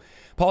 through 2.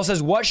 Paul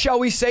says, what shall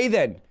we say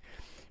then?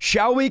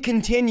 Shall we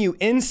continue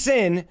in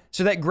sin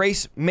so that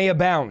grace may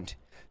abound?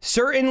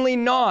 Certainly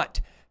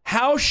not.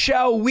 How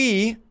shall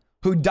we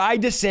who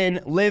died to sin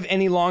live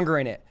any longer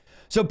in it?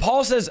 So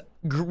Paul says,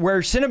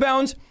 where sin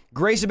abounds,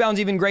 grace abounds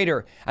even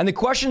greater. And the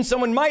question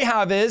someone might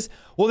have is,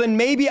 well, then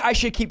maybe I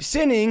should keep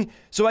sinning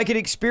so I could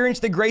experience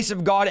the grace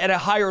of God at a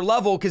higher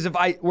level, because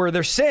where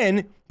there's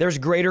sin, there's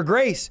greater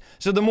grace.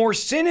 So the more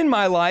sin in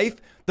my life,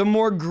 the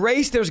more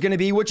grace there's going to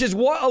be, which is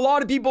what a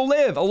lot of people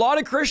live. A lot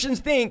of Christians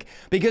think,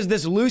 because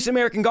this loose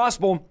American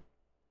gospel,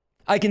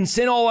 I can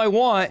sin all I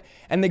want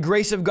and the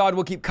grace of God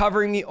will keep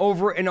covering me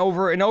over and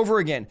over and over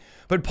again.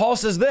 But Paul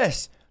says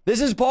this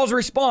is Paul's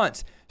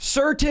response.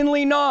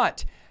 Certainly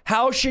not.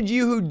 How should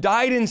you who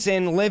died in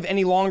sin live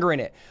any longer in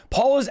it?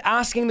 Paul is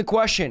asking the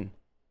question,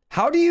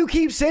 how do you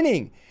keep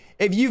sinning?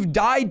 If you've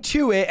died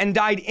to it and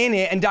died in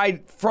it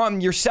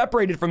and you're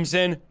separated from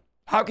sin,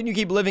 how can you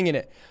keep living in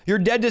it? You're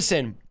dead to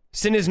sin.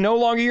 Sin is no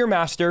longer your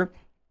master.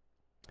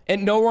 It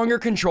no longer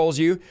controls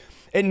you.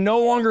 It no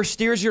longer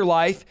steers your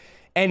life.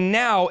 And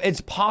now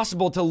it's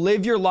possible to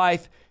live your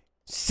life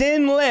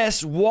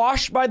sinless,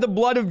 washed by the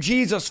blood of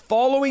Jesus,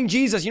 following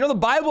Jesus. You know, the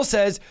Bible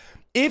says,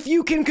 if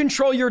you can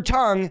control your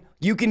tongue,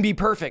 you can be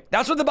perfect.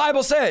 That's what the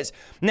Bible says.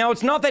 Now,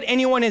 it's not that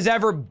anyone has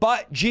ever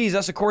but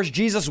Jesus. Of course,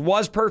 Jesus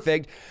was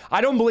perfect.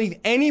 I don't believe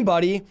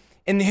anybody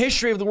in the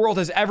history of the world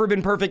has ever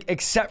been perfect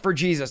except for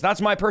Jesus.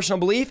 That's my personal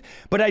belief.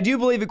 But I do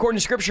believe, according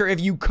to Scripture,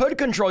 if you could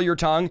control your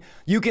tongue,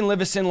 you can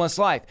live a sinless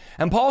life.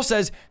 And Paul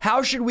says,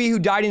 how should we who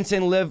died in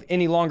sin live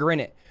any longer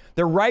in it?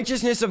 The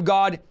righteousness of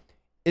God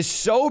is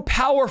so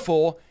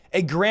powerful,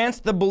 it grants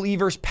the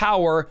believer's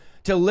power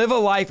to live a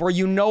life where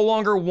you no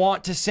longer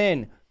want to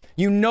sin.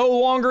 You no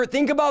longer,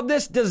 think about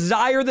this,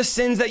 desire the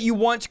sins that you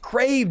once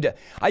craved.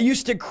 I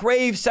used to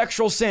crave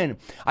sexual sin.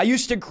 I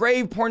used to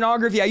crave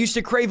pornography. I used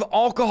to crave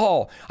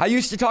alcohol. I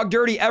used to talk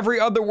dirty, every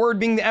other word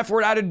being the F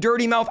word. I had a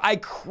dirty mouth. I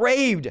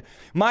craved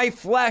my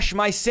flesh,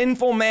 my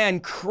sinful man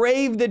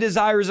craved the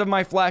desires of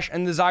my flesh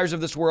and desires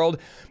of this world.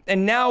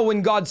 And now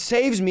when God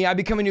saves me, I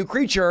become a new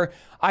creature.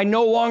 I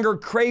no longer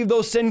crave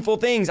those sinful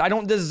things. I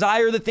don't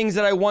desire the things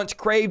that I once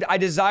craved. I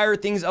desire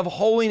things of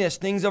holiness,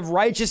 things of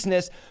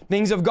righteousness,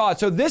 things of God.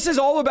 So this is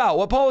all about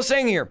what Paul is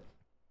saying here.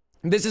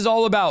 This is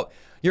all about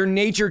your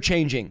nature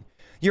changing,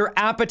 your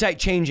appetite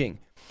changing.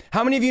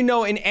 How many of you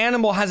know an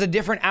animal has a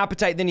different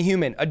appetite than a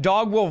human? A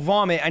dog will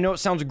vomit. I know it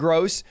sounds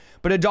gross,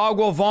 but a dog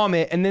will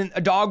vomit and then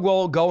a dog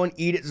will go and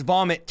eat its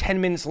vomit 10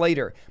 minutes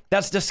later.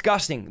 That's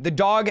disgusting. The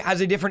dog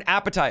has a different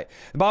appetite.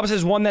 The Bible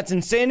says one that's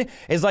in sin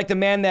is like the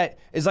man that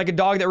is like a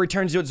dog that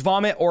returns to its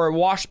vomit, or a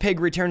washed pig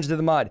returns to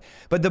the mud.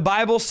 But the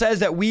Bible says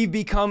that we've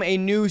become a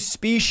new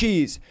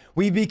species.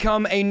 We've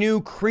become a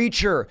new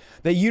creature,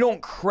 that you don't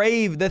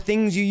crave the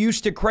things you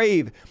used to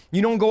crave.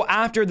 You don't go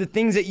after the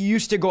things that you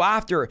used to go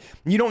after.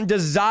 You don't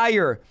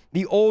desire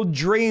the old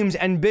dreams,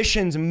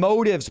 ambitions,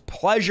 motives,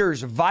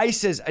 pleasures,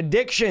 vices,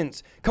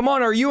 addictions. Come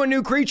on, are you a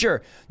new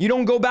creature? You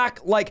don't go back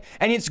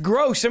and it's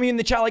gross. Some of you in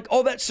the chat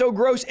oh, that's so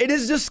gross. It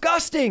is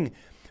disgusting.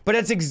 But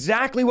that's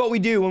exactly what we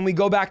do when we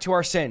go back to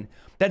our sin.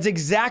 That's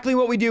exactly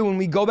what we do when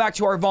we go back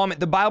to our vomit.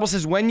 The Bible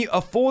says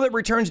a fool that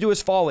returns to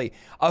his folly,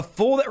 a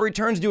fool that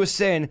returns to his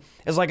sin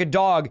is like a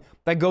dog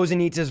that goes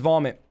and eats his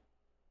vomit.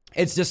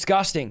 It's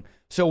disgusting.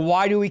 So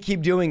why do we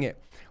keep doing it?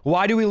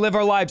 Why do we live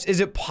our lives? Is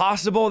it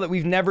possible that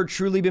we've never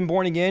truly been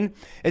born again?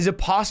 Is it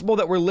possible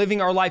that we're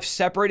living our life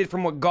separated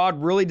from what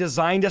God really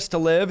designed us to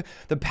live?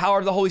 The power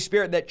of the Holy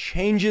Spirit that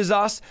changes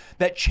us,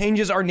 that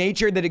changes our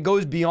nature, that it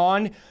goes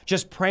beyond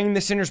just praying the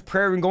sinner's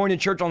prayer and going to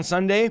church on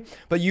Sunday,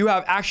 but you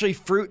have actually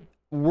fruit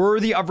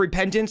worthy of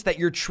repentance, that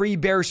your tree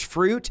bears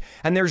fruit,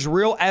 and there's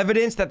real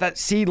evidence that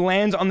seed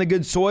lands on the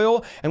good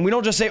soil. And we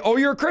don't just say, oh,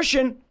 you're a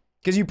Christian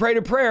because you prayed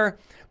a prayer.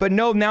 But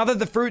no, now that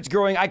the fruit's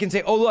growing, I can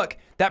say, oh, look,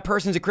 that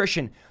person's a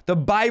Christian. The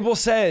Bible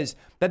says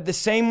that the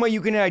same way you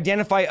can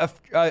identify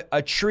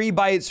a tree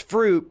by its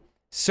fruit,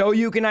 so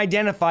you can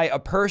identify a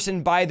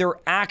person by their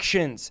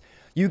actions.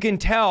 You can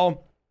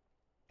tell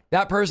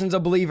that person's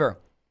a believer.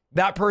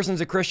 That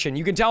person's a Christian.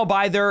 You can tell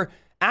by their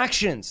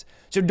actions.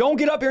 So don't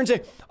get up here and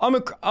say, I'm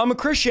a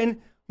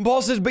Christian.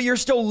 Paul says, but you're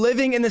still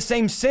living in the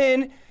same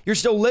sin. You're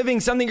still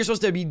living something you're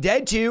supposed to be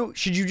dead to.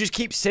 Should you just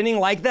keep sinning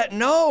like that?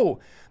 No,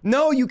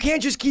 you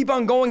can't just keep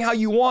on going how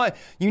you want.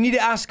 You need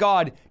to ask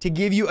God to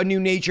give you a new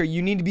nature.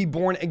 You need to be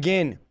born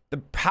again. The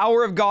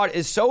power of God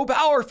is so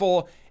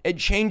powerful, it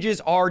changes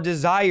our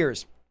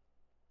desires.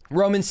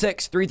 Romans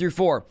 6,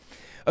 3-4.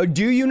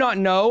 Do you not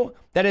know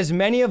that as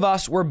many of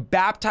us were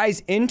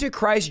baptized into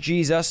Christ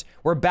Jesus,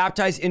 were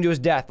baptized into his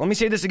death? Let me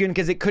say this again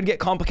because it could get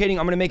complicating.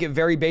 I'm going to make it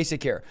very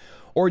basic here.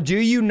 Or do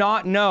you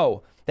not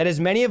know that as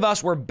many of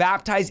us were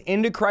baptized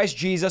into Christ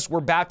Jesus,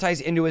 were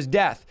baptized into his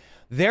death?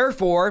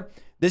 Therefore,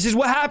 this is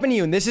what happened to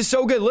you, and this is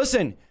so good.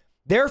 Listen,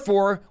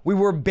 therefore, we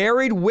were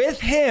buried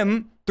with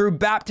him through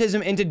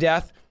baptism into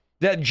death,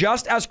 that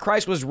just as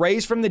Christ was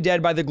raised from the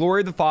dead by the glory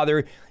of the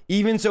Father,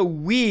 even so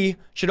we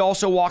should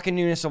also walk in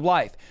newness of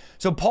life.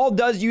 So Paul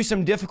does use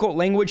some difficult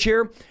language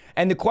here,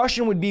 and the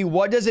question would be,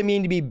 what does it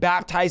mean to be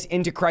baptized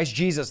into Christ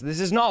Jesus? This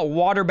is not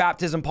water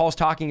baptism Paul's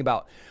talking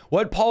about.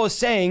 What Paul is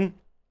saying,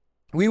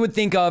 we would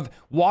think of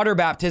water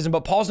baptism,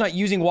 but Paul's not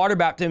using water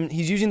baptism.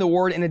 He's using the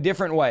word in a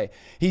different way.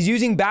 He's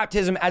using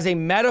baptism as a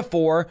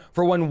metaphor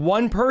for when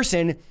one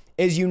person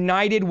is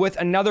united with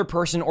another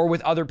person or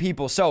with other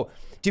people. So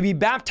to be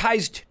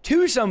baptized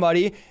to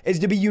somebody is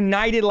to be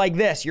united like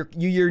this. You're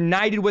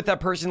united with that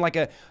person like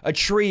a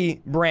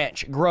tree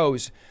branch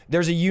grows.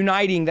 There's a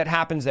uniting that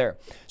happens there.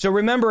 So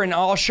remember, and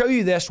I'll show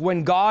you this,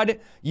 when God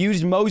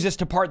used Moses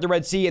to part the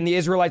Red Sea and the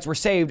Israelites were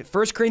saved,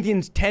 1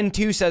 Corinthians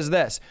 10:2 says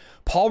this.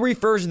 Paul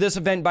refers to this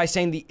event by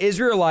saying the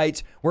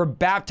Israelites were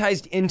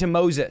baptized into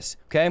Moses,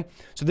 okay?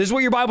 So this is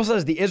what your Bible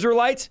says. The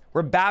Israelites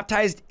were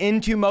baptized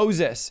into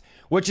Moses,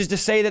 which is to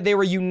say that they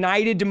were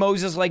united to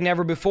Moses like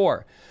never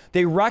before.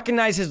 They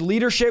recognized his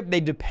leadership. They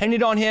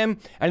depended on him.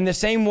 And in the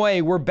same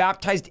way, we're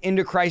baptized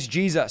into Christ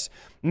Jesus.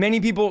 Many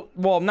people,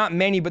 well, not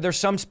many, but there's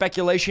some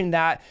speculation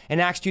that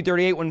in Acts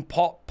 2:38, when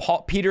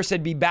Peter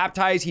said be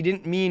baptized, he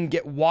didn't mean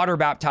get water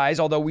baptized,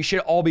 although we should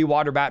all be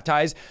water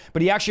baptized.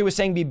 But he actually was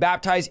saying be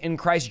baptized in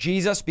Christ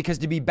Jesus, because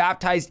to be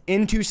baptized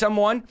into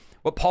someone,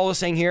 what Paul is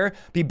saying here,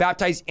 be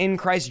baptized in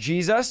Christ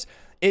Jesus,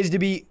 is to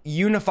be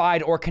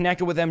unified or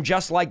connected with them,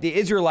 just like the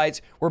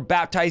Israelites were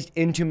baptized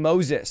into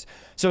Moses.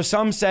 So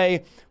some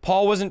say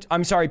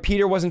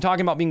Peter wasn't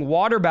talking about being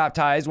water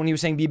baptized when he was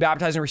saying be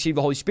baptized and receive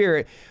the Holy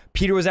Spirit.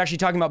 Peter was actually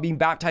talking about being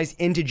baptized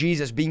into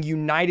Jesus, being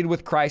united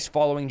with Christ,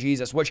 following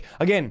Jesus, which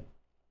again,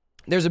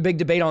 there's a big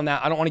debate on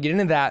that. I don't want to get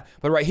into that.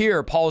 But right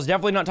here, Paul is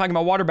definitely not talking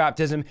about water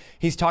baptism.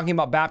 He's talking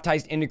about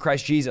baptized into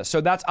Christ Jesus. So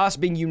that's us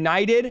being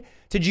united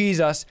to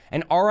Jesus,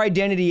 and our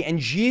identity and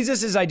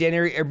Jesus's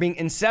identity are being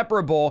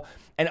inseparable,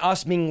 and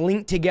us being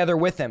linked together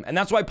with him. And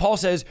that's why Paul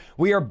says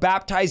we are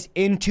baptized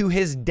into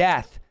his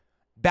death.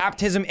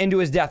 Baptism into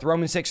his death,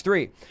 Romans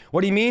 6:3.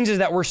 What he means is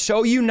that we're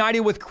so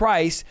united with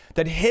Christ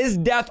that his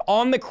death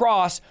on the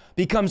cross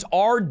becomes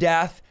our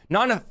death,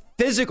 not in a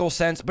physical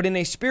sense, but in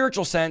a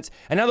spiritual sense.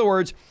 In other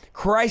words,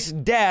 Christ's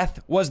death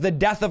was the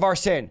death of our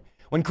sin.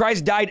 When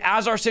Christ died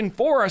as our sin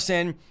for our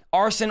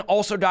sin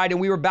also died, and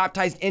we were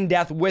baptized in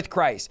death with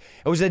Christ.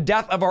 It was the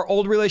death of our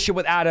old relationship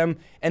with Adam,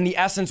 and the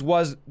essence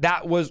was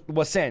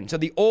sin. So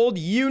the old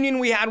union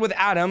we had with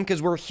Adam,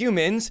 because we're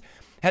humans,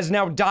 has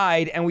now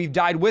died, and we've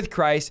died with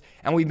Christ,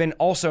 and we've been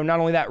also, not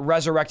only that,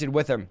 resurrected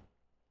with him.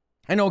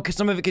 I know because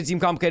some of it could seem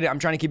complicated. I'm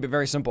trying to keep it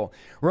very simple.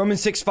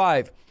 Romans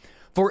 6:5.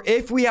 For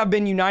if we have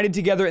been united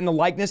together in the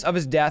likeness of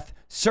his death,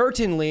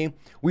 certainly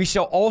we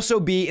shall also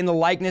be in the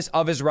likeness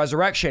of his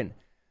resurrection.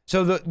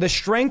 So the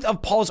strength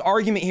of Paul's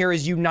argument here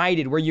is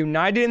united. We're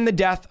united in the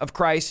death of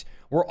Christ.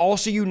 We're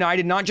also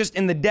united not just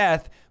in the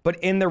death, but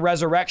in the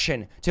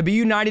resurrection. To be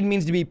united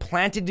means to be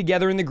planted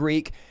together in the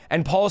Greek.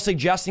 And Paul is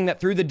suggesting that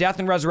through the death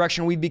and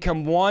resurrection, we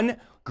become one,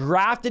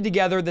 grafted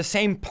together, the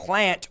same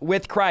plant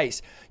with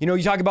Christ. You know,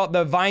 you talk about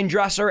the vine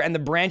dresser and the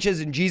branches,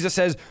 and Jesus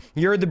says,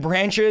 you're the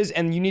branches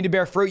and you need to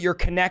bear fruit. You're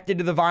connected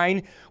to the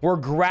vine. We're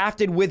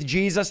grafted with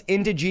Jesus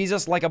into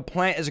Jesus like a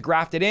plant is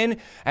grafted in.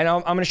 And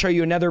I'm going to show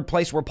you another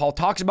place where Paul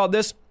talks about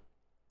this.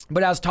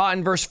 But as taught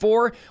in verse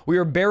 4, we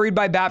are buried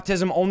by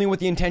baptism only with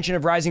the intention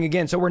of rising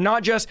again. So we're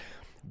not just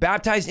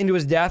baptized into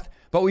his death,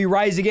 but we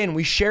rise again.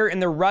 We share in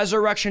the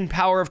resurrection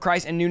power of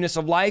Christ and newness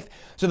of life.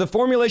 So the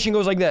formulation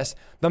goes like this.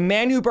 The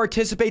man who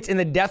participates in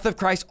the death of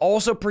Christ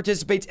also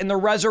participates in the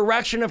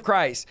resurrection of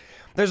Christ.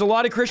 There's a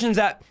lot of Christians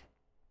that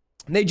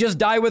they just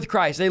die with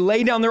Christ. They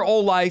lay down their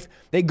old life.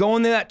 They go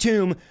into that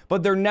tomb,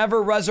 but they're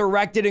never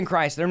resurrected in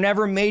Christ. They're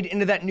never made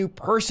into that new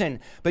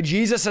person. But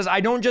Jesus says, I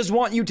don't just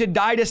want you to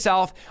die to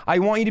self. I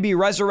want you to be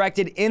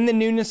resurrected in the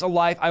newness of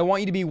life. I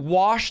want you to be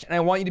washed, and I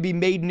want you to be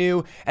made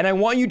new, and I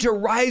want you to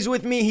rise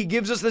with me. He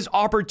gives us this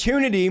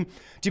opportunity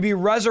to be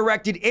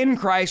resurrected in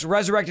Christ,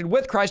 resurrected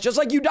with Christ. Just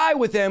like you die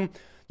with him,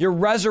 you're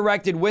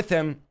resurrected with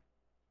him.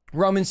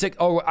 Romans 6,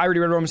 I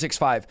already read Romans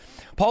 6:5.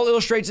 Paul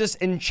illustrates this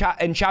in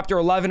chapter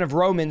 11 of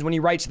Romans when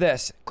he writes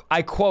this.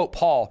 I quote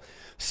Paul,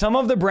 some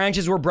of the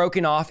branches were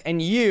broken off,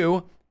 and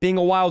you, being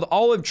a wild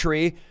olive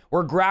tree,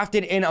 were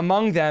grafted in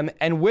among them,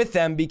 and with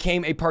them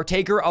became a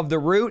partaker of the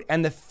root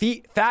and the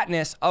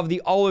fatness of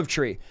the olive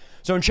tree.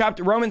 So in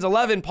Romans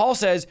 11, Paul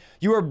says,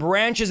 you are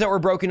branches that were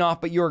broken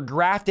off, but you are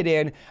grafted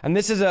in. And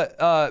this is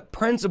a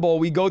principle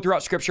we go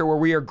throughout scripture where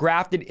we are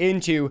grafted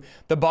into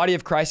the body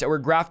of Christ, that we're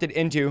grafted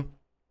into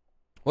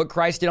what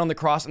Christ did on the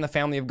cross and the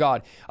family of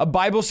God. A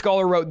Bible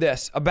scholar wrote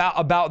this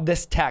about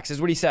this text. This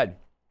is what he said.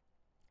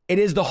 It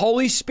is the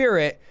Holy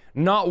Spirit,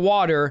 not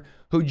water,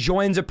 who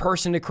joins a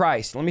person to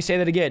Christ. Let me say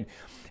that again.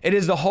 It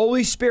is the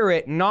Holy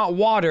Spirit, not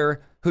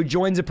water, who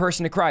joins a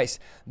person to Christ.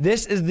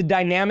 This is the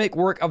dynamic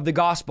work of the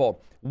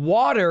gospel.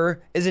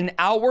 Water is an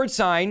outward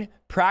sign,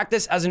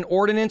 practiced as an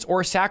ordinance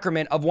or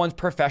sacrament of one's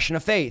profession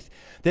of faith.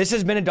 This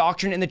has been a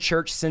doctrine in the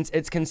church since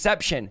its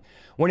conception.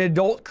 When an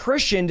adult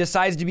Christian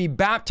decides to be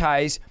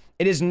baptized,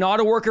 it is not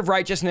a work of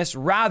righteousness,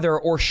 rather,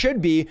 or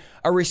should be,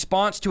 a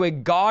response to a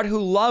God who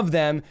loved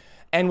them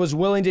and was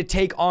willing to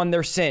take on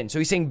their sin. So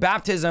he's saying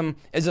baptism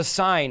is a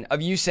sign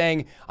of you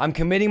saying, I'm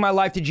committing my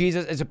life to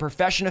Jesus as a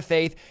profession of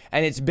faith,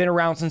 and it's been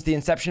around since the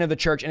inception of the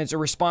church, and it's a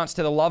response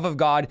to the love of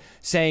God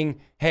saying,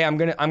 hey, I'm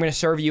gonna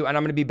serve you, and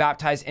I'm gonna be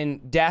baptized in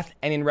death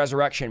and in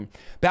resurrection.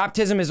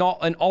 Baptism is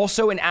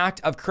also an act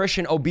of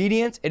Christian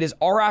obedience. It is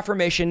our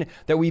affirmation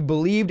that we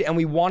believed and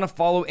we want to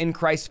follow in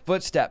Christ's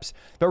footsteps.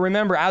 But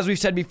remember, as we've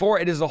said before,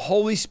 it is the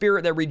Holy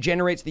Spirit that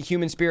regenerates the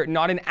human spirit,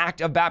 not an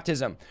act of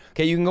baptism.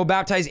 Okay, you can go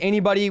baptize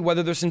anybody,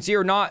 whether they're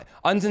sincere or not.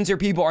 Unsincere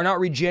people are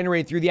not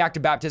regenerated through the act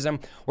of baptism.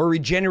 We're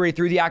regenerated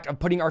through the act of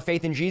putting our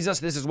faith in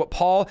Jesus. This is what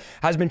Paul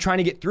has been trying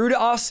to get through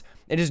to us.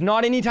 It is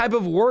not any type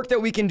of work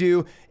that we can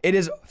do. It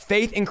is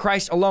faith in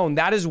Christ alone.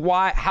 That is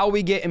how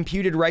we get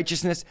imputed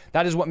righteousness.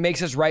 That is what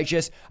makes us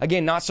righteous.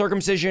 Again, not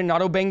circumcision,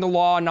 not obeying the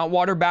law, not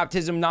water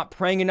baptism, not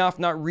praying enough,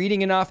 not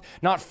reading enough,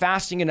 not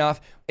fasting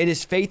enough. It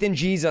is faith in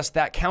Jesus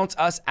that counts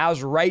us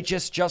as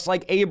righteous, just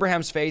like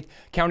Abraham's faith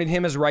counted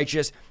him as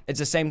righteous. It's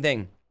the same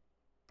thing.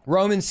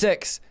 Romans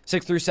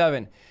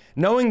 6:6-7.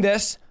 Knowing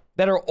this,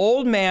 that our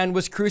old man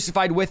was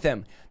crucified with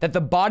him, that the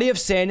body of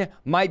sin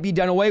might be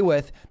done away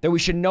with, that we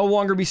should no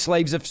longer be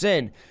slaves of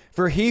sin.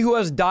 For he who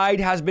has died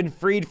has been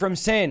freed from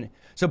sin.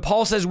 So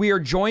Paul says we are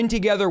joined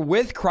together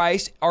with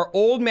Christ. Our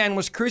old man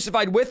was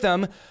crucified with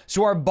him,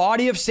 so our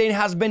body of sin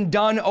has been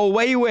done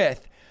away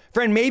with.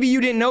 Friend, maybe you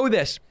didn't know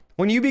this.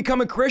 When you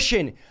become a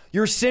Christian,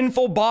 your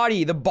sinful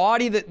body, the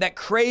body that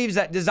craves,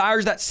 that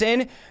desires that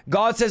sin,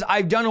 God says,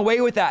 I've done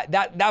away with that.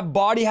 That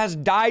body has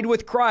died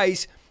with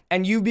Christ,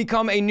 and you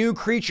become a new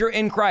creature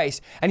in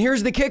Christ. And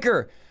here's the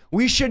kicker.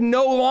 We should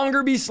no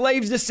longer be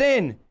slaves to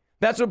sin.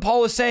 That's what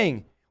Paul is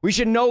saying. We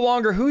should no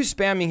longer, who's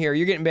spamming here?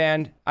 You're getting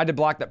banned. I had to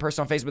block that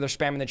person on Facebook. They're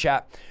spamming the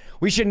chat.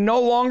 We should no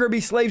longer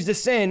be slaves to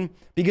sin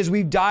because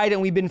we've died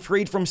and we've been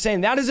freed from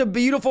sin. That is a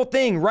beautiful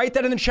thing. Write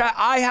that in the chat.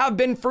 I have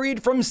been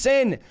freed from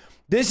sin.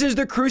 This is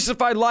the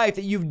crucified life,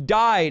 that you've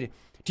died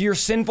to your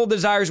sinful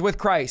desires with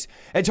Christ.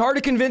 It's hard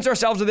to convince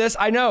ourselves of this,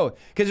 I know,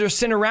 because there's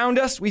sin around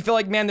us. We feel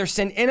like, man, there's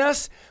sin in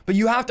us, but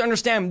you have to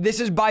understand this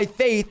is by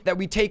faith that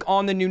we take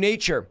on the new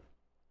nature.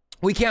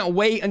 We can't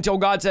wait until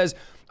God says,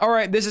 all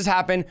right, this has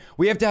happened.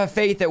 We have to have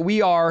faith that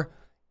we are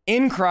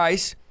in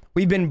Christ.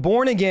 We've been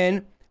born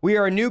again. We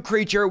are a new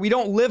creature. We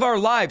don't live our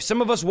lives.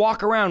 Some of us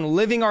walk around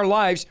living our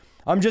lives.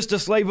 I'm just a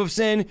slave of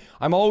sin.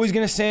 I'm always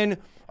going to sin.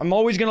 I'm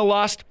always going to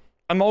lust.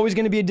 I'm always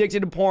going to be addicted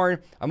to porn.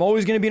 I'm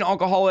always going to be an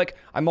alcoholic.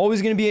 I'm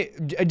always going to be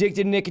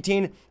addicted to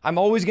nicotine. I'm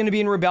always going to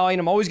be in rebellion.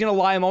 I'm always going to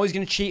lie. I'm always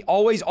going to cheat.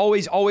 Always,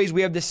 always, always.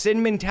 We have the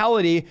sin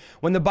mentality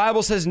when the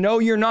Bible says, no,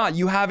 you're not.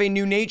 You have a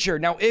new nature.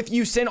 Now, if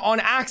you sin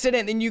on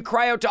accident, then you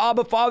cry out to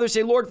Abba Father,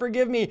 say, Lord,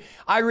 forgive me.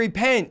 I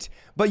repent.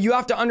 But you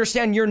have to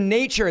understand your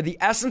nature, the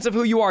essence of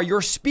who you are,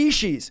 your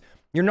species.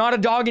 You're not a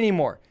dog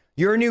anymore.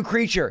 You're a new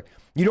creature.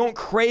 You don't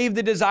crave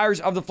the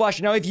desires of the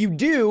flesh. Now, if you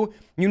do,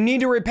 you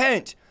need to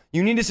repent.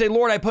 You need to say,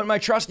 Lord, I put my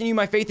trust in you,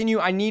 my faith in you.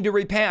 I need to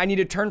repent. I need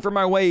to turn from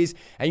my ways.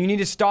 And you need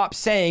to stop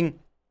saying,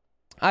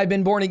 I've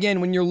been born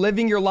again, when you're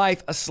living your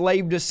life a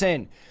slave to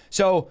sin.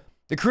 So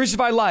the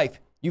crucified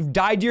life, you've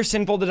died to your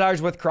sinful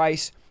desires with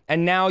Christ.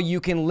 And now you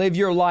can live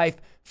your life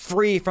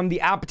free from the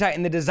appetite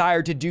and the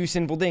desire to do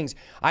sinful things.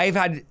 I've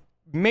had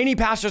many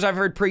pastors I've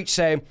heard preach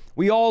say,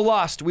 we all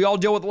lust, we all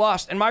deal with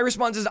lust. And my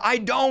response is, I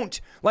don't.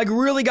 Like,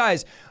 really,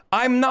 guys,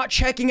 I'm not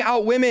checking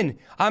out women.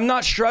 I'm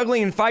not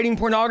struggling and fighting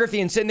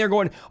pornography and sitting there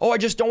going, oh, I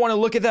just don't want to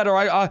look at that. Or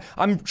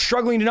I'm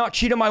struggling to not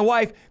cheat on my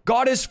wife.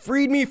 God has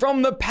freed me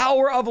from the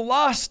power of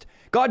lust.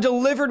 God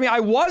delivered me. I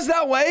was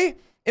that way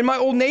in my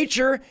old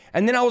nature.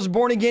 And then I was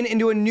born again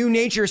into a new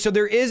nature. So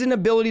there is an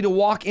ability to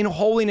walk in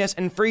holiness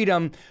and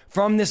freedom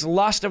from this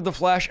lust of the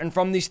flesh and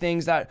from these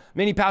things that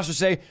many pastors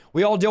say,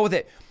 we all deal with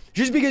it.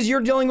 Just because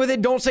you're dealing with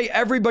it, don't say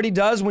everybody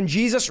does, when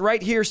Jesus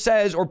right here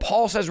says, or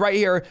Paul says right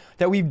here,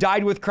 that we've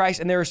died with Christ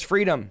and there is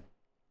freedom.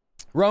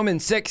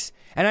 Romans 6,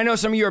 and I know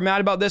some of you are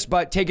mad about this,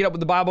 but take it up with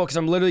the Bible because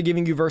I'm literally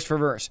giving you verse for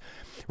verse.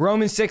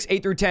 Romans 6,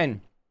 8 through 10.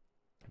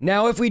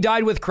 Now, if we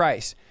died with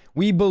Christ,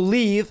 we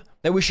believe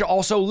that we shall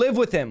also live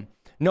with him,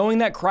 knowing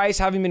that Christ,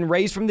 having been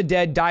raised from the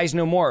dead, dies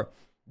no more.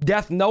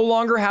 Death no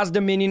longer has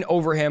dominion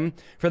over him.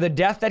 For the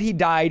death that he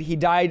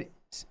died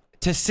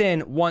to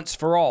sin once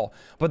for all.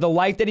 But the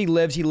life that he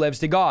lives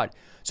to God.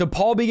 So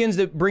Paul begins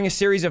to bring a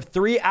series of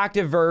 3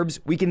 active verbs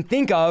we can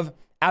think of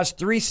as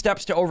 3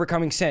 steps to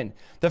overcoming sin.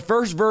 The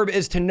first verb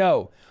is to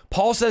know.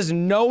 Paul says,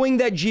 knowing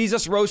that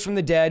Jesus rose from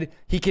the dead,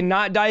 he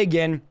cannot die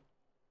again,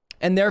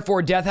 and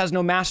therefore death has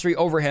no mastery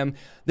over him.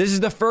 This is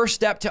the first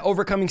step to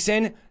overcoming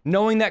sin,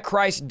 knowing that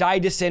Christ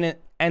died to sin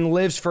and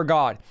lives for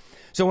God.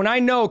 So when I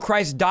know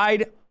Christ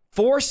died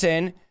for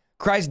sin,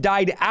 Christ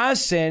died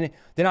as sin,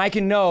 then I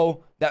can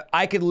know that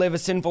I could live a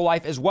sinful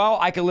life as well.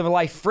 I could live a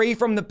life free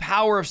from the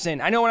power of sin.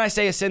 I know when I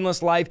say a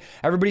sinless life,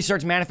 everybody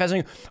starts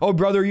manifesting, oh,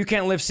 brother, you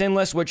can't live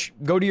sinless, which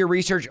go do your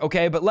research,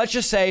 okay? But let's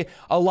just say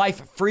a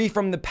life free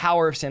from the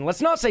power of sin.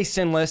 Let's not say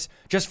sinless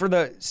just for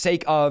the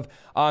sake of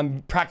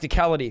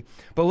practicality,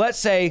 but let's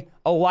say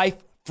a life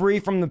free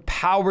from the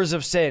powers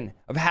of sin,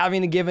 of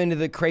having to give into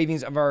the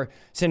cravings of our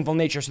sinful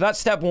nature. So that's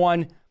step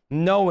 1,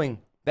 knowing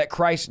that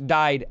Christ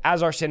died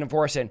as our sin and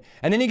for our sin.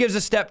 And then he gives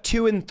us step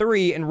 2 and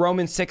 3 in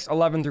Romans 6,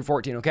 11 through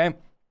 14, okay?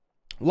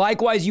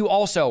 Likewise, you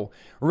also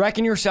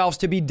reckon yourselves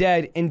to be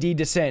dead indeed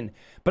to sin,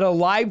 but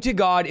alive to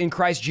God in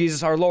Christ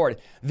Jesus our Lord.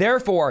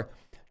 Therefore,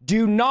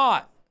 do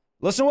not,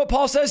 listen to what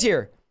Paul says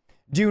here,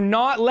 do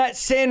not let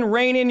sin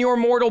reign in your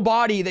mortal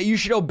body, that you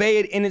should obey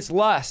it in its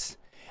lusts.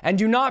 And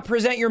do not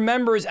present your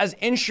members as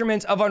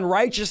instruments of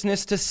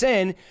unrighteousness to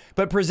sin,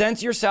 but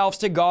present yourselves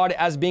to God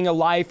as being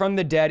alive from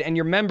the dead, and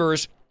your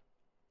members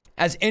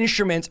as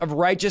instruments of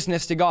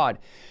righteousness to God.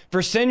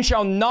 For sin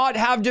shall not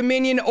have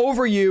dominion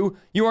over you.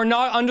 You are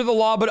not under the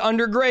law, but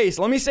under grace.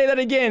 Let me say that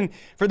again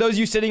for those of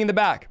you sitting in the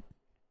back.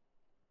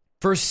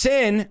 For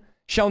sin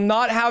shall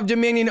not have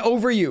dominion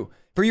over you,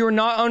 for you are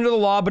not under the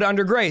law, but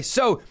under grace.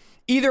 So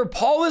either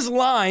Paul is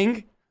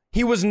lying,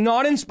 he was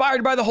not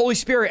inspired by the Holy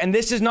Spirit, and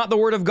this is not the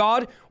word of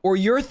God, or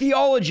your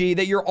theology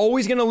that you're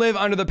always going to live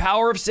under the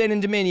power of sin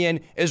and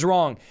dominion is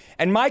wrong.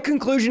 And my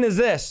conclusion is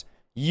this: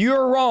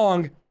 you're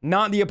wrong,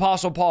 not the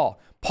Apostle Paul.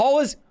 Paul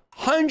is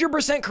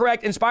 100%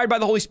 correct, inspired by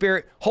the Holy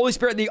Spirit. Holy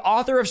Spirit, the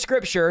author of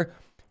Scripture,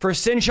 for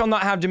sin shall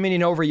not have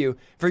dominion over you,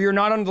 for you're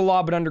not under the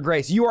law, but under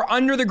grace. You are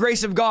under the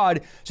grace of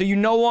God, so you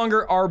no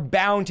longer are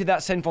bound to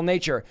that sinful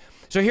nature.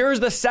 So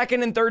here's the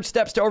second and third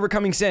steps to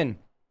overcoming sin.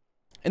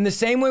 In the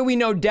same way we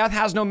know death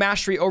has no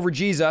mastery over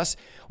Jesus,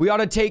 we ought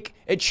to take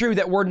it true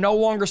that we're no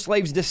longer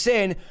slaves to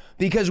sin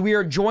because we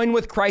are joined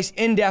with Christ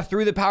in death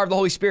through the power of the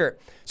Holy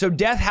Spirit. So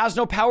death has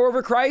no power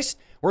over Christ.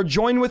 We're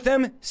joined with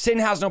him. Sin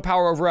has no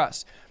power over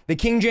us. The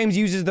King James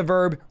uses the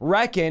verb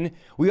reckon.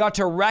 We ought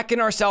to reckon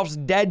ourselves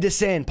dead to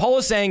sin. Paul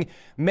is saying,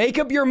 make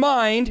up your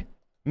mind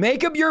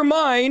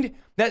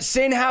that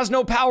sin has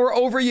no power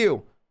over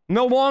you.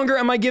 No longer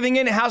am I giving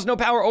in. It has no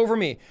power over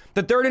me.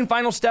 The third and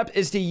final step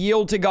is to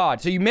yield to God.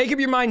 So you make up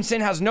your mind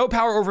sin has no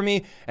power over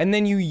me, and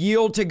then you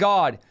yield to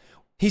God.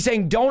 He's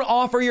saying, don't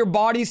offer your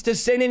bodies to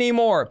sin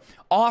anymore.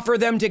 Offer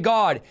them to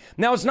God.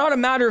 Now, it's not a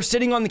matter of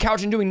sitting on the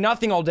couch and doing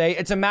nothing all day.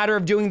 It's a matter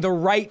of doing the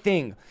right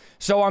thing.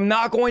 So I'm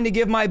not going to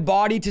give my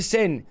body to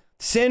sin.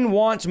 Sin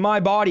wants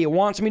my body. It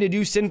wants me to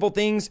do sinful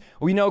things.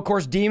 We know, of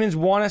course, demons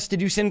want us to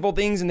do sinful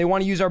things and they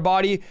want to use our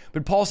body.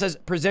 But Paul says,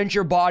 present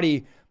your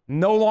body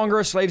no longer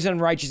as slaves in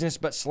unrighteousness,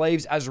 but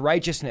slaves as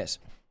righteousness.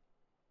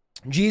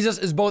 Jesus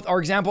is both our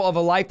example of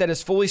a life that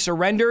is fully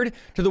surrendered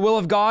to the will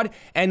of God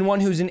and one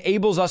who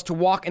enables us to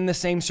walk in the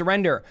same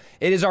surrender.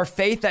 It is our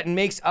faith that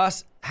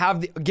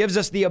gives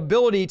us the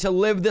ability to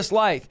live this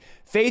life.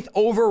 Faith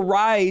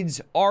overrides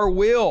our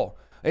will.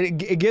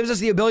 It gives us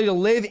the ability to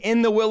live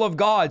in the will of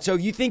God. So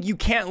if you think you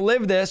can't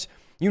live this,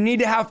 you need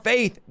to have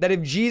faith that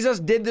if Jesus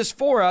did this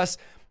for us,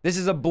 this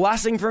is a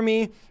blessing for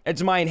me.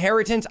 It's my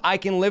inheritance. I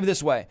can live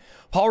this way.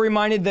 Paul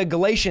reminded the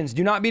Galatians,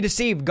 do not be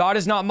deceived. God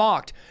is not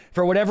mocked.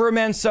 For whatever a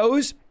man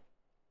sows,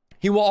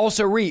 he will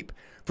also reap.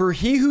 For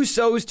he who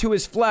sows to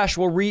his flesh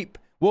will reap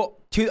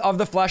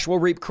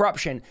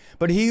corruption.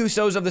 But he who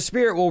sows of the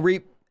Spirit will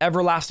reap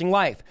everlasting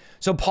life.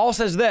 So Paul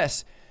says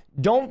this,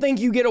 don't think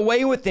you get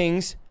away with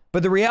things,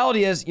 but the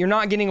reality is you're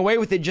not getting away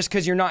with it just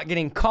because you're not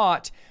getting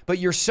caught, but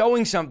you're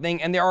sowing something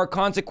and there are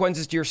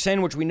consequences to your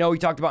sin, which we know he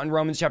talked about in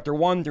Romans chapter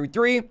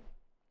 1-3.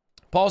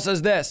 Paul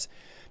says this,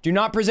 do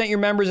not present your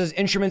members as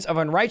instruments of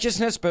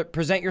unrighteousness, but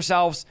present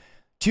yourselves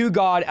to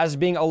God as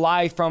being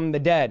alive from the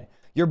dead.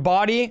 Your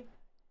body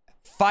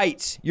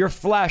fights, your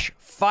flesh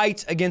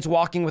fights against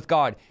walking with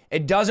God.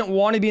 It doesn't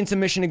want to be in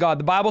submission to God.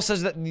 The Bible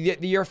says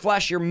that your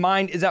flesh, your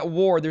mind is at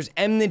war. There's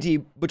enmity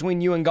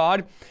between you and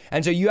God.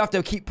 And so you have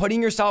to keep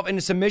putting yourself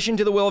into submission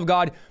to the will of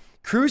God.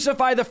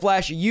 Crucify the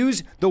flesh.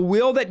 Use the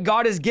will that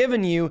God has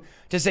given you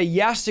to say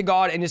yes to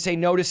God and to say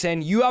no to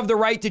sin. You have the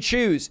right to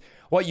choose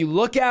what you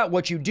look at,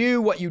 what you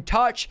do, what you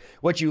touch,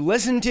 what you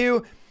listen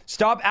to.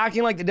 Stop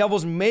acting like the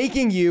devil's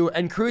making you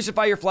and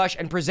crucify your flesh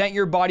and present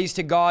your bodies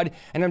to God.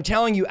 And I'm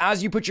telling you,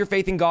 as you put your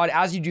faith in God,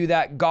 as you do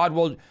that, God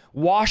will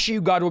wash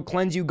you, God will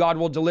cleanse you, God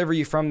will deliver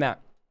you from that.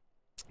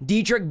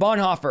 Dietrich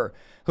Bonhoeffer,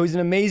 who's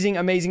an amazing,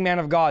 amazing man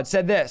of God,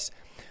 said this,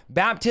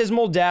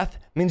 baptismal death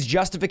means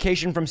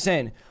justification from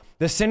sin.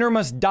 The sinner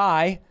must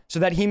die so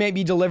that he may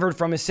be delivered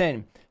from his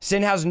sin.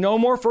 Sin has no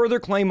more further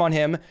claim on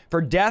him,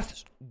 for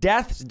death's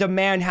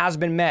demand has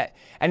been met,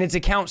 and its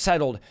account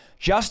settled.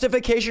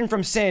 Justification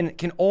from sin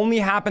can only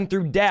happen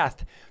through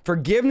death.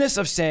 Forgiveness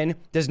of sin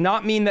does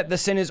not mean that the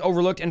sin is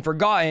overlooked and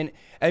forgotten.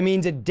 It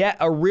means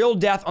a real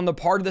death on the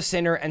part of the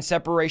sinner and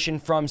separation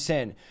from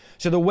sin.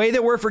 So the way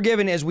that we're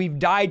forgiven is we've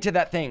died to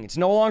that thing. It's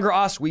no longer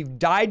us. We've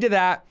died to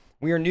that.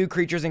 We are new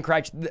creatures in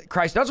Christ.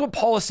 That's what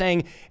Paul is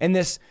saying in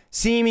this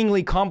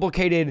seemingly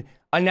complicated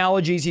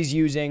analogies he's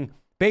using.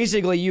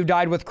 Basically, you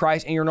died with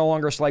Christ and you're no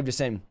longer a slave to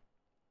sin.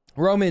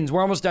 Romans,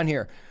 we're almost done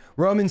here.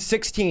 Romans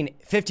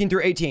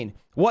 16:15-18.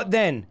 What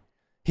then?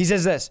 He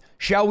says this,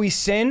 shall we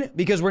sin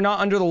because we're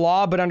not under the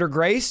law but under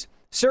grace?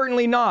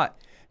 Certainly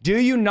not. Do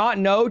you not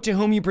know to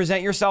whom you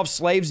present yourselves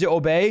slaves to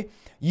obey?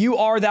 You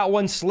are that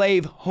one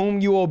slave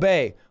whom you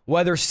obey,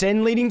 whether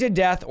sin leading to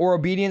death or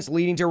obedience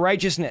leading to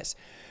righteousness.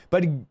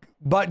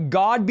 But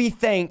God be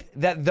thanked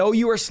that though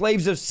you are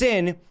slaves of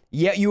sin,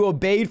 yet you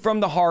obeyed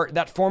from the heart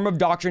that form of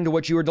doctrine to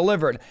which you were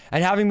delivered.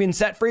 And having been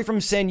set free from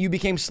sin, you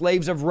became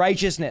slaves of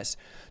righteousness.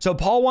 So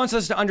Paul wants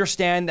us to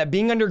understand that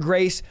being under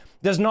grace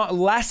does not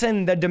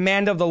lessen the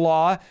demand of the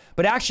law,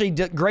 but actually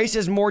grace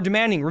is more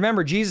demanding.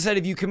 Remember, Jesus said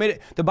if you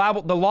commit,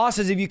 the law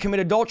says if you commit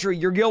adultery,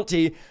 you're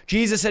guilty.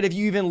 Jesus said if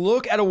you even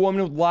look at a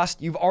woman with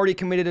lust, you've already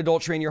committed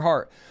adultery in your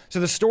heart. So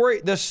the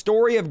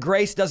story of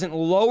grace doesn't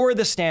lower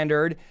the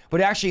standard,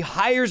 but actually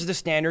higher the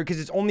standard,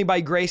 because it's only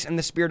by grace and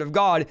the Spirit of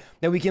God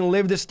that we can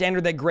live the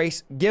standard that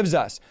grace gives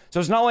us. So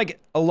it's not like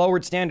a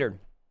lowered standard.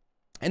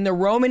 In the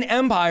Roman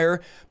Empire,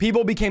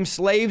 people became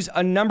slaves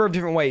a number of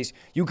different ways.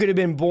 You could have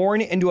been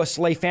born into a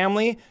slave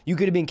family. You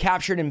could have been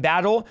captured in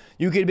battle.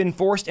 You could have been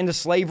forced into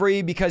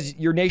slavery because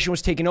your nation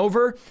was taken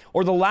over.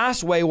 Or the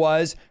last way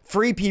was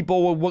free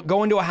people would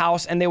go into a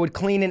house and they would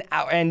clean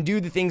and do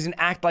the things and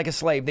act like a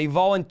slave. They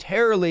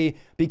voluntarily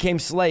became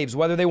slaves.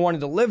 Whether they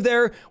wanted to live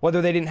there,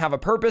 whether they didn't have a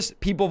purpose,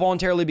 people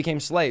voluntarily became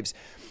slaves.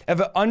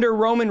 Under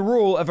Roman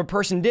rule, if a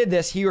person did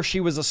this, he or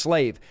she was a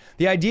slave.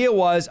 The idea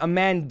was a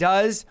man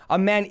is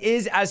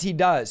as he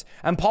does.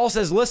 And Paul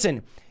says,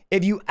 listen,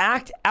 if you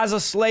act as a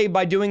slave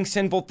by doing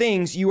sinful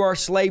things, you are a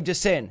slave to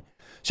sin.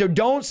 So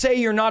don't say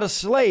you're not a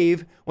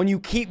slave when you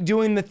keep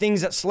doing the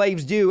things that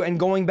slaves do and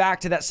going back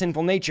to that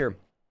sinful nature.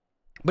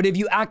 But if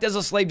you act as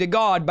a slave to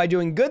God by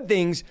doing good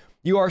things,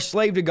 you are a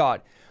slave to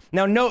God.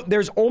 Now note,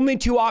 there's only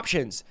two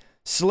options.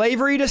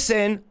 Slavery to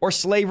sin or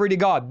slavery to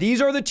God.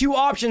 These are the two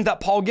options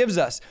that Paul gives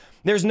us.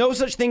 There's no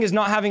such thing as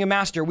not having a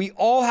master. We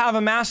all have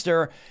a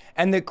master.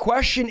 And the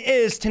question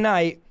is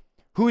tonight,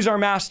 who's our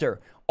master?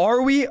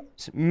 Are we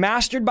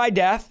mastered by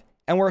death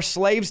and we're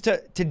slaves to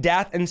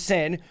death and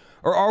sin?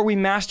 Or are we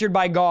mastered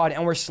by God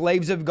and we're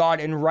slaves of God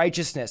in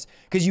righteousness?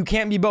 Because you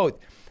can't be both.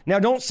 Now,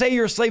 don't say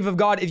you're a slave of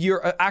God if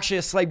you're actually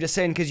a slave to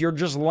sin, because you're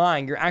just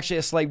lying. You're actually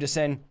a slave to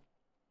sin.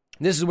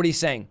 This is what he's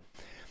saying.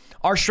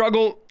 Our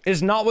struggle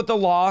is not with the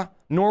law,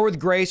 nor with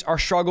grace. Our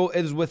struggle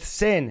is with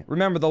sin.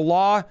 Remember, the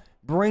law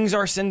brings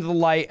our sin to the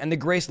light, and the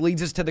grace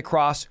leads us to the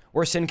cross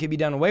where sin can be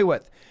done away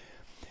with.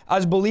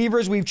 As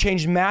believers, we've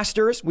changed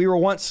masters. We were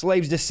once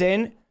slaves to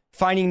sin,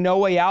 finding no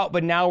way out,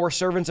 but now we're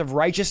servants of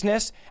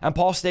righteousness. And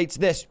Paul states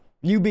this,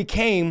 you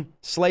became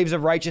slaves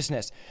of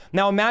righteousness.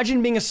 Now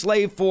imagine being a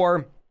slave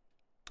for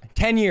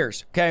 10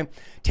 years, okay?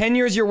 10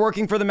 years you're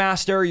working for the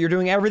master. You're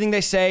doing everything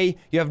they say.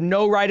 You have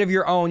no right of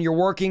your own. You're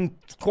working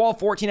 12,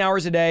 14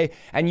 hours a day,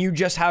 and you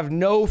just have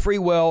no free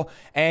will.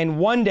 And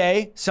one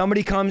day,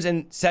 somebody comes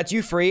and sets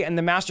you free, and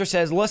the master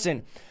says,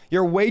 listen,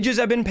 your wages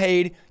have been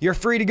paid. You're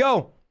free to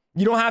go.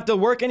 You don't have to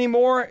work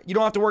anymore. You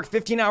don't have to work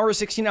 15 hours,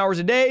 16 hours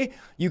a day.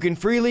 You can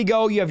freely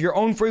go. You have your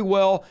own free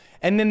will.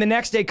 And then the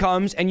next day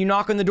comes, and you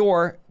knock on the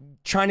door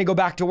trying to go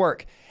back to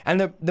work. And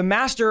the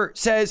master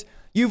says,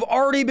 you've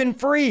already been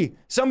free.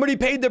 Somebody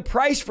paid the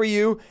price for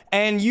you,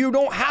 and you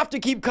don't have to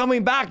keep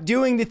coming back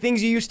doing the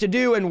things you used to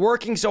do and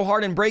working so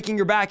hard and breaking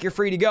your back. You're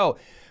free to go.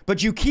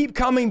 But you keep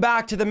coming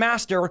back to the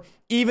master,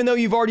 even though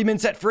you've already been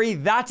set free.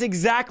 That's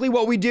exactly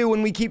what we do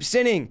when we keep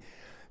sinning.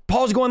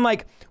 Paul's going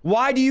like,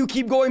 why do you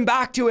keep going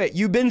back to it?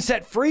 You've been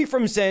set free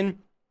from sin,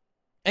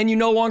 and you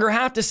no longer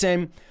have to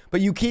sin,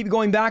 but you keep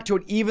going back to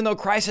it, even though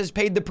Christ has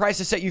paid the price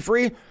to set you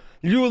free.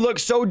 You look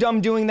so dumb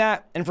doing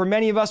that. And for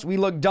many of us, we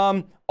look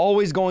dumb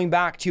always going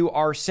back to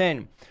our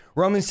sin.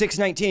 Romans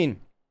 6:19.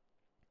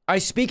 I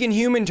speak in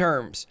human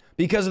terms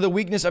because of the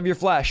weakness of your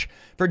flesh.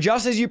 For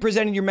just as you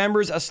presented your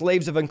members as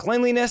slaves of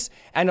uncleanliness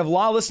and of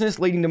lawlessness,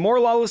 leading to more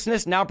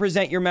lawlessness, now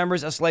present your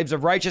members as slaves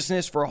of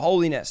righteousness for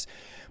holiness.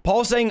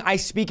 Paul saying, I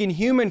speak in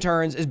human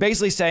terms is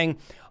basically saying,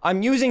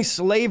 I'm using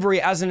slavery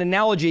as an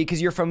analogy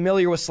because you're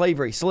familiar with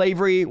slavery.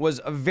 Slavery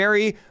was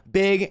very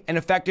big and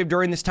effective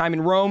during this time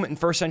in Rome, in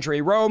first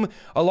century Rome.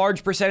 A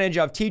large percentage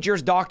of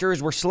teachers,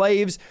 doctors were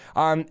slaves.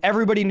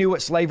 Everybody knew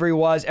what slavery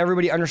was.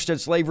 Everybody understood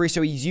slavery.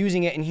 So he's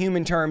using it in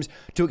human terms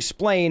to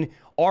explain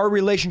our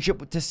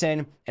relationship to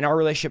sin and our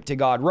relationship to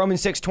God.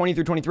 Romans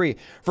 6:20-23.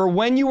 For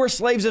when you were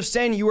slaves of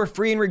sin, you were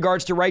free in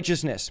regards to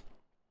righteousness.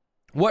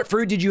 What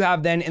fruit did you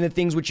have then in the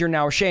things which you're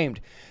now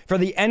ashamed? For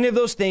the end of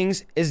those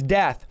things is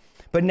death.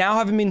 But now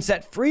having been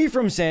set free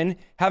from sin,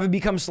 having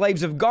become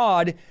slaves of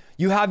God,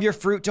 you have your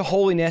fruit to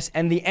holiness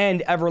and the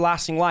end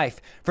everlasting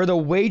life. For the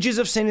wages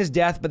of sin is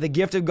death, but the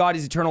gift of God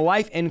is eternal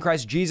life in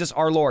Christ Jesus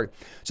our Lord.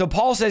 So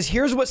Paul says,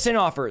 here's what sin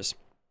offers.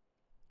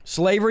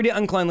 Slavery to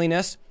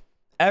uncleanliness,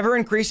 ever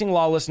increasing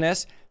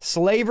lawlessness,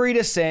 slavery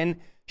to sin,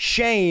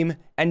 shame,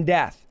 and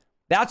death.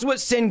 That's what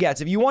sin gets.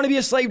 If you want to be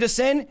a slave to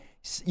sin,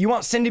 you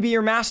want sin to be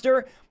your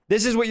master,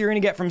 this is what you're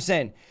going to get from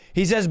sin.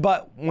 He says,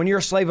 but when you're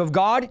a slave of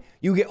God,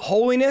 you get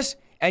holiness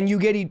and you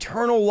get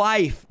eternal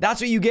life. That's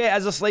what you get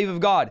as a slave of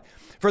God.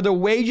 For the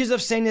wages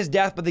of sin is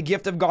death, but the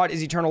gift of God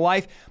is eternal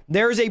life.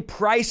 There's a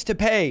price to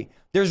pay.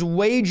 There's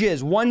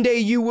wages. One day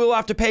you will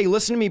have to pay.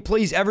 Listen to me,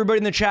 please, everybody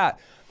in the chat.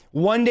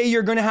 One day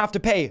you're going to have to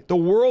pay. The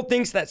world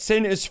thinks that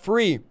sin is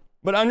free,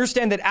 but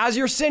understand that as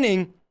you're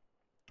sinning,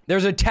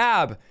 there's a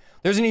tab.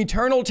 There's an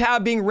eternal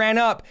tab being ran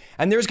up,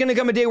 and there's going to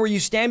come a day where you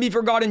stand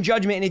before God in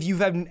judgment, and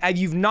if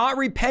you've not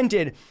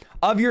repented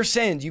of your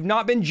sins, you've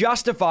not been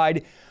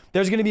justified,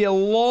 there's going to be a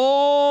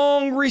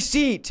long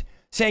receipt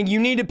saying you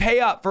need to pay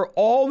up for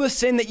all the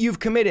sin that you've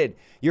committed.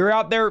 You're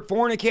out there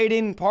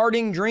fornicating,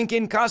 partying,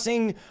 drinking,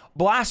 cussing,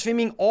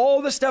 blaspheming,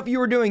 all the stuff you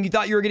were doing. You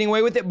thought you were getting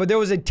away with it, but there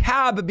was a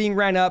tab being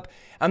ran up,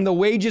 and the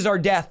wages are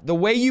death. The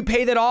way you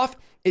pay that off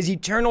is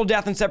eternal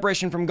death and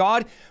separation from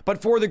God.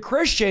 But for the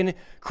Christian,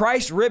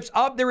 Christ rips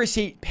up the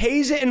receipt,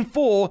 pays it in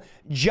full,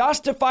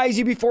 justifies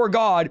you before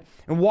God,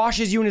 and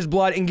washes you in his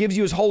blood and gives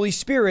you his Holy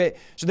Spirit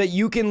so that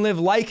you can live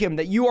like him,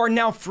 that you are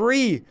now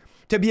free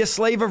to be a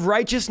slave of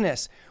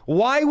righteousness.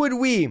 Why would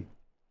we,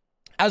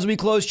 as we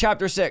close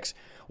chapter 6,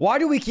 why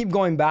do we keep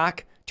going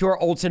back to our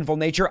old sinful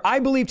nature? I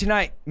believe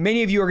tonight,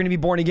 many of you are going to be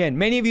born again.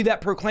 Many of you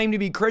that proclaim to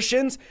be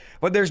Christians,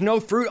 but there's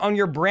no fruit on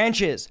your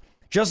branches.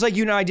 Just like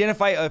you can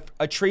identify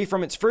a tree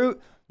from its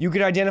fruit, you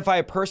can identify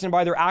a person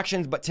by their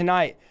actions. But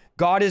tonight,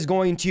 God is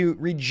going to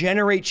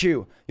regenerate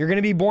you. You're going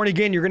to be born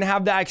again. You're going to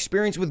have that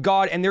experience with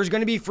God, and there's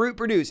going to be fruit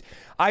produced.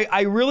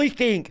 I really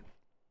think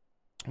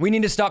we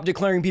need to stop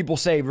declaring people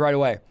saved right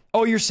away.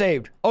 Oh, you're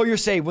saved. Oh, you're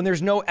saved when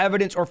there's no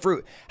evidence or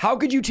fruit. How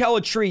could you tell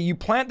a tree, you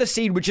plant the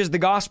seed, which is the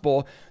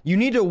gospel, you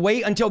need to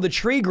wait until the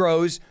tree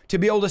grows to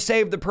be able to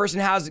say if the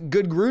person has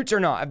good roots or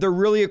not, if they're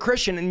really a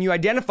Christian, and you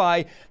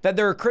identify that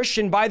they're a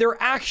Christian by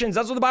their actions.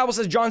 That's what the Bible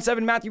says, John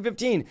 7, Matthew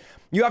 15.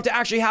 You have to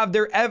actually have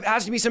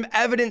has to be some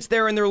evidence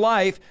there in their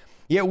life.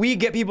 Yet we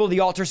get people to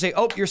the altar say,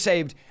 oh, you're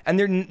saved. And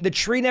the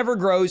tree never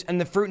grows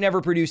and the fruit never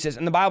produces.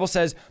 And the Bible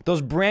says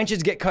those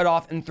branches get cut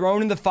off and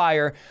thrown in the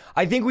fire.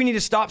 I think we need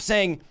to stop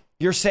saying,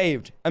 you're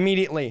saved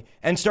immediately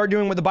and start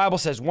doing what the Bible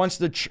says. Once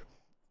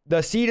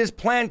the seed is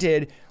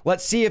planted,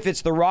 let's see if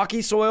it's the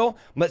rocky soil.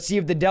 Let's see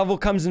if the devil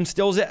comes and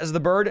steals it, as the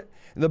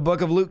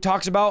book of Luke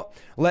talks about.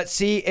 Let's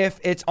see if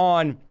it's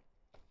on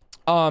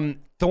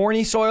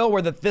thorny soil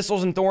where the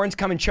thistles and thorns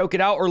come and choke it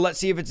out, or let's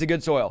see if it's the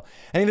good soil.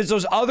 And if it's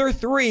those other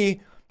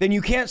three, then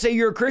you can't say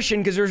you're a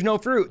Christian because there's no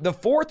fruit. The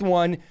fourth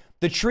one,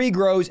 the tree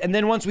grows, and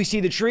then once we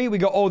see the tree, we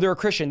go, oh, they're a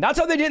Christian. That's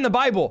how they did in the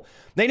Bible.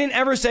 They didn't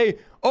ever say,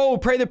 oh,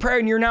 pray the prayer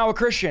and you're now a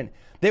Christian.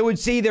 They would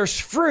see there's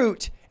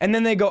fruit, and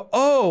then they go,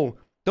 oh,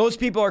 those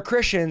people are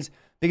Christians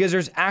because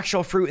there's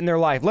actual fruit in their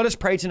life. Let us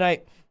pray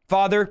tonight.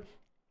 Father,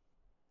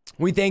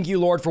 We thank you,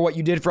 Lord, for what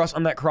you did for us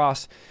on that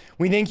cross.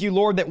 We thank you,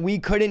 Lord, that we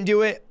couldn't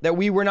do it, that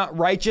we were not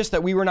righteous,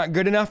 that we were not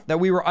good enough, that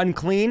we were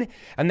unclean,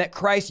 and that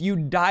Christ, you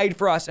died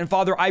for us. And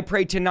Father, I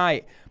pray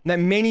tonight that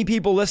many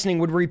people listening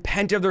would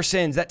repent of their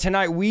sins, that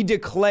tonight we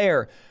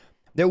declare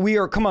that we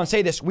are, come on,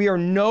 say this, we are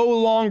no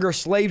longer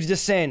slaves to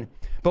sin,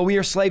 but we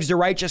are slaves to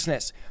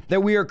righteousness,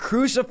 that we are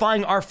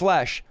crucifying our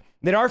flesh,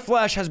 that our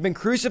flesh has been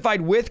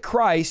crucified with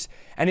Christ,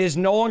 and it is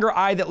no longer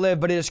I that live,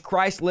 but it is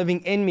Christ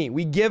living in me.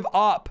 We give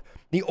up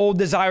the old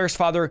desires,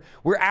 Father.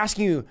 We're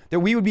asking you that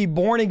we would be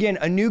born again,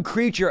 a new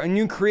creature, a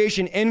new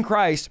creation in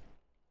Christ,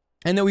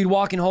 and that we'd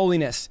walk in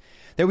holiness,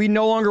 that we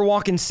no longer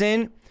walk in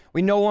sin,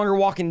 we no longer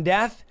walk in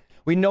death,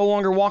 we no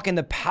longer walk in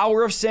the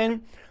power of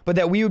sin, but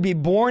that we would be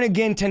born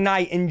again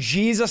tonight in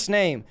Jesus'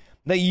 name,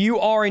 that you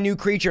are a new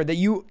creature, that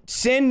you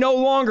sin no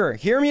longer,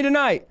 hear me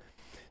tonight,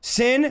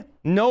 sin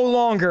no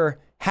longer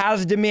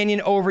has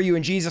dominion over you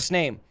in Jesus'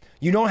 name.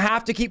 You don't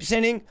have to keep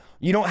sinning.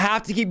 You don't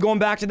have to keep going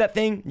back to that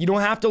thing. You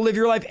don't have to live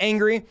your life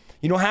angry.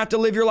 You don't have to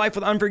live your life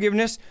with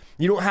unforgiveness.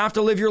 You don't have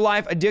to live your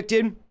life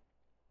addicted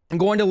and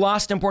going to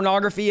lust and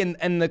pornography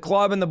and the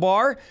club and the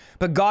bar.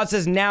 But God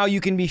says now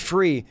you can be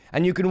free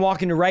and you can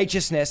walk into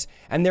righteousness,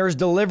 and there's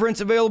deliverance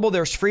available.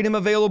 There's freedom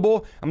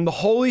available, and the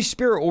Holy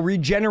Spirit will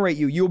regenerate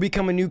you. You will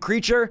become a new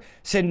creature.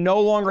 Sin no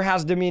longer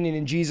has dominion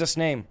in Jesus'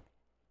 name.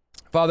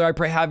 Father, I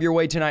pray, have your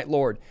way tonight,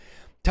 Lord.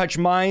 Touch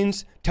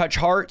minds, touch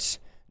hearts.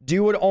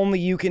 Do what only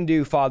you can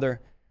do, Father.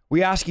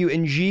 We ask you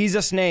in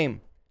Jesus'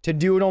 name to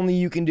do what only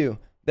you can do,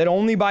 that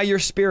only by your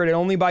Spirit and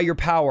only by your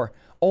power,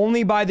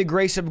 only by the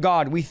grace of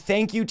God. We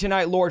thank you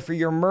tonight, Lord, for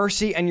your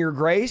mercy and your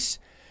grace.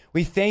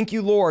 We thank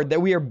you, Lord,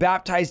 that we are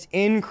baptized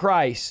in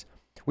Christ.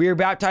 We are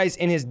baptized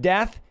in his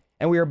death,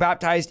 and we are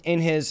baptized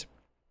in his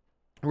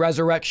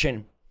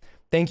resurrection.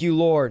 Thank you,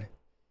 Lord.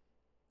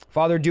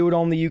 Father, do what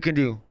only you can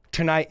do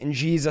tonight in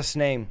Jesus'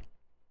 name.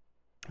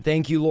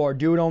 Thank you, Lord.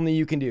 Do what only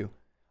you can do.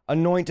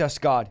 Anoint us,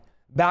 God.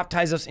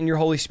 Baptize us in your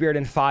Holy Spirit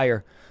and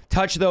fire.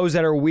 Touch those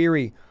that are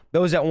weary,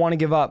 those that want to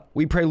give up.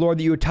 We pray, Lord,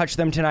 that you would touch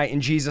them tonight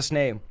in Jesus'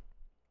 name.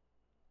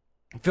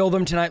 Fill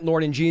them tonight,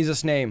 Lord, in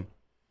Jesus' name.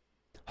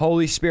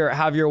 Holy Spirit,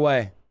 have your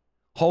way.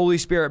 Holy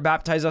Spirit,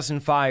 baptize us in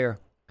fire.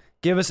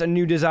 Give us a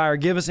new desire.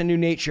 Give us a new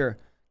nature.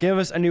 Give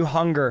us a new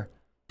hunger.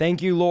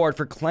 Thank you, Lord,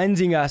 for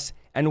cleansing us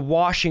and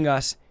washing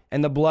us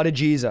in the blood of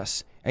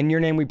Jesus. In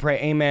your name we pray,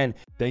 amen.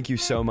 Thank you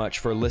so much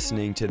for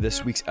listening to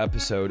this week's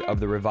episode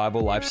of the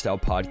Revival Lifestyle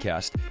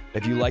Podcast.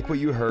 If you like what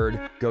you heard,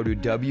 go to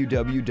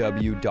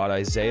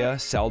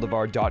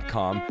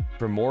www.isaiahsaldivar.com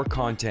for more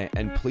content,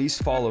 and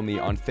please follow me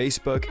on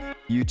Facebook,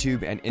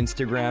 YouTube, and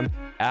Instagram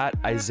at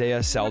Isaiah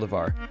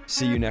Saldivar.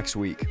 See you next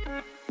week.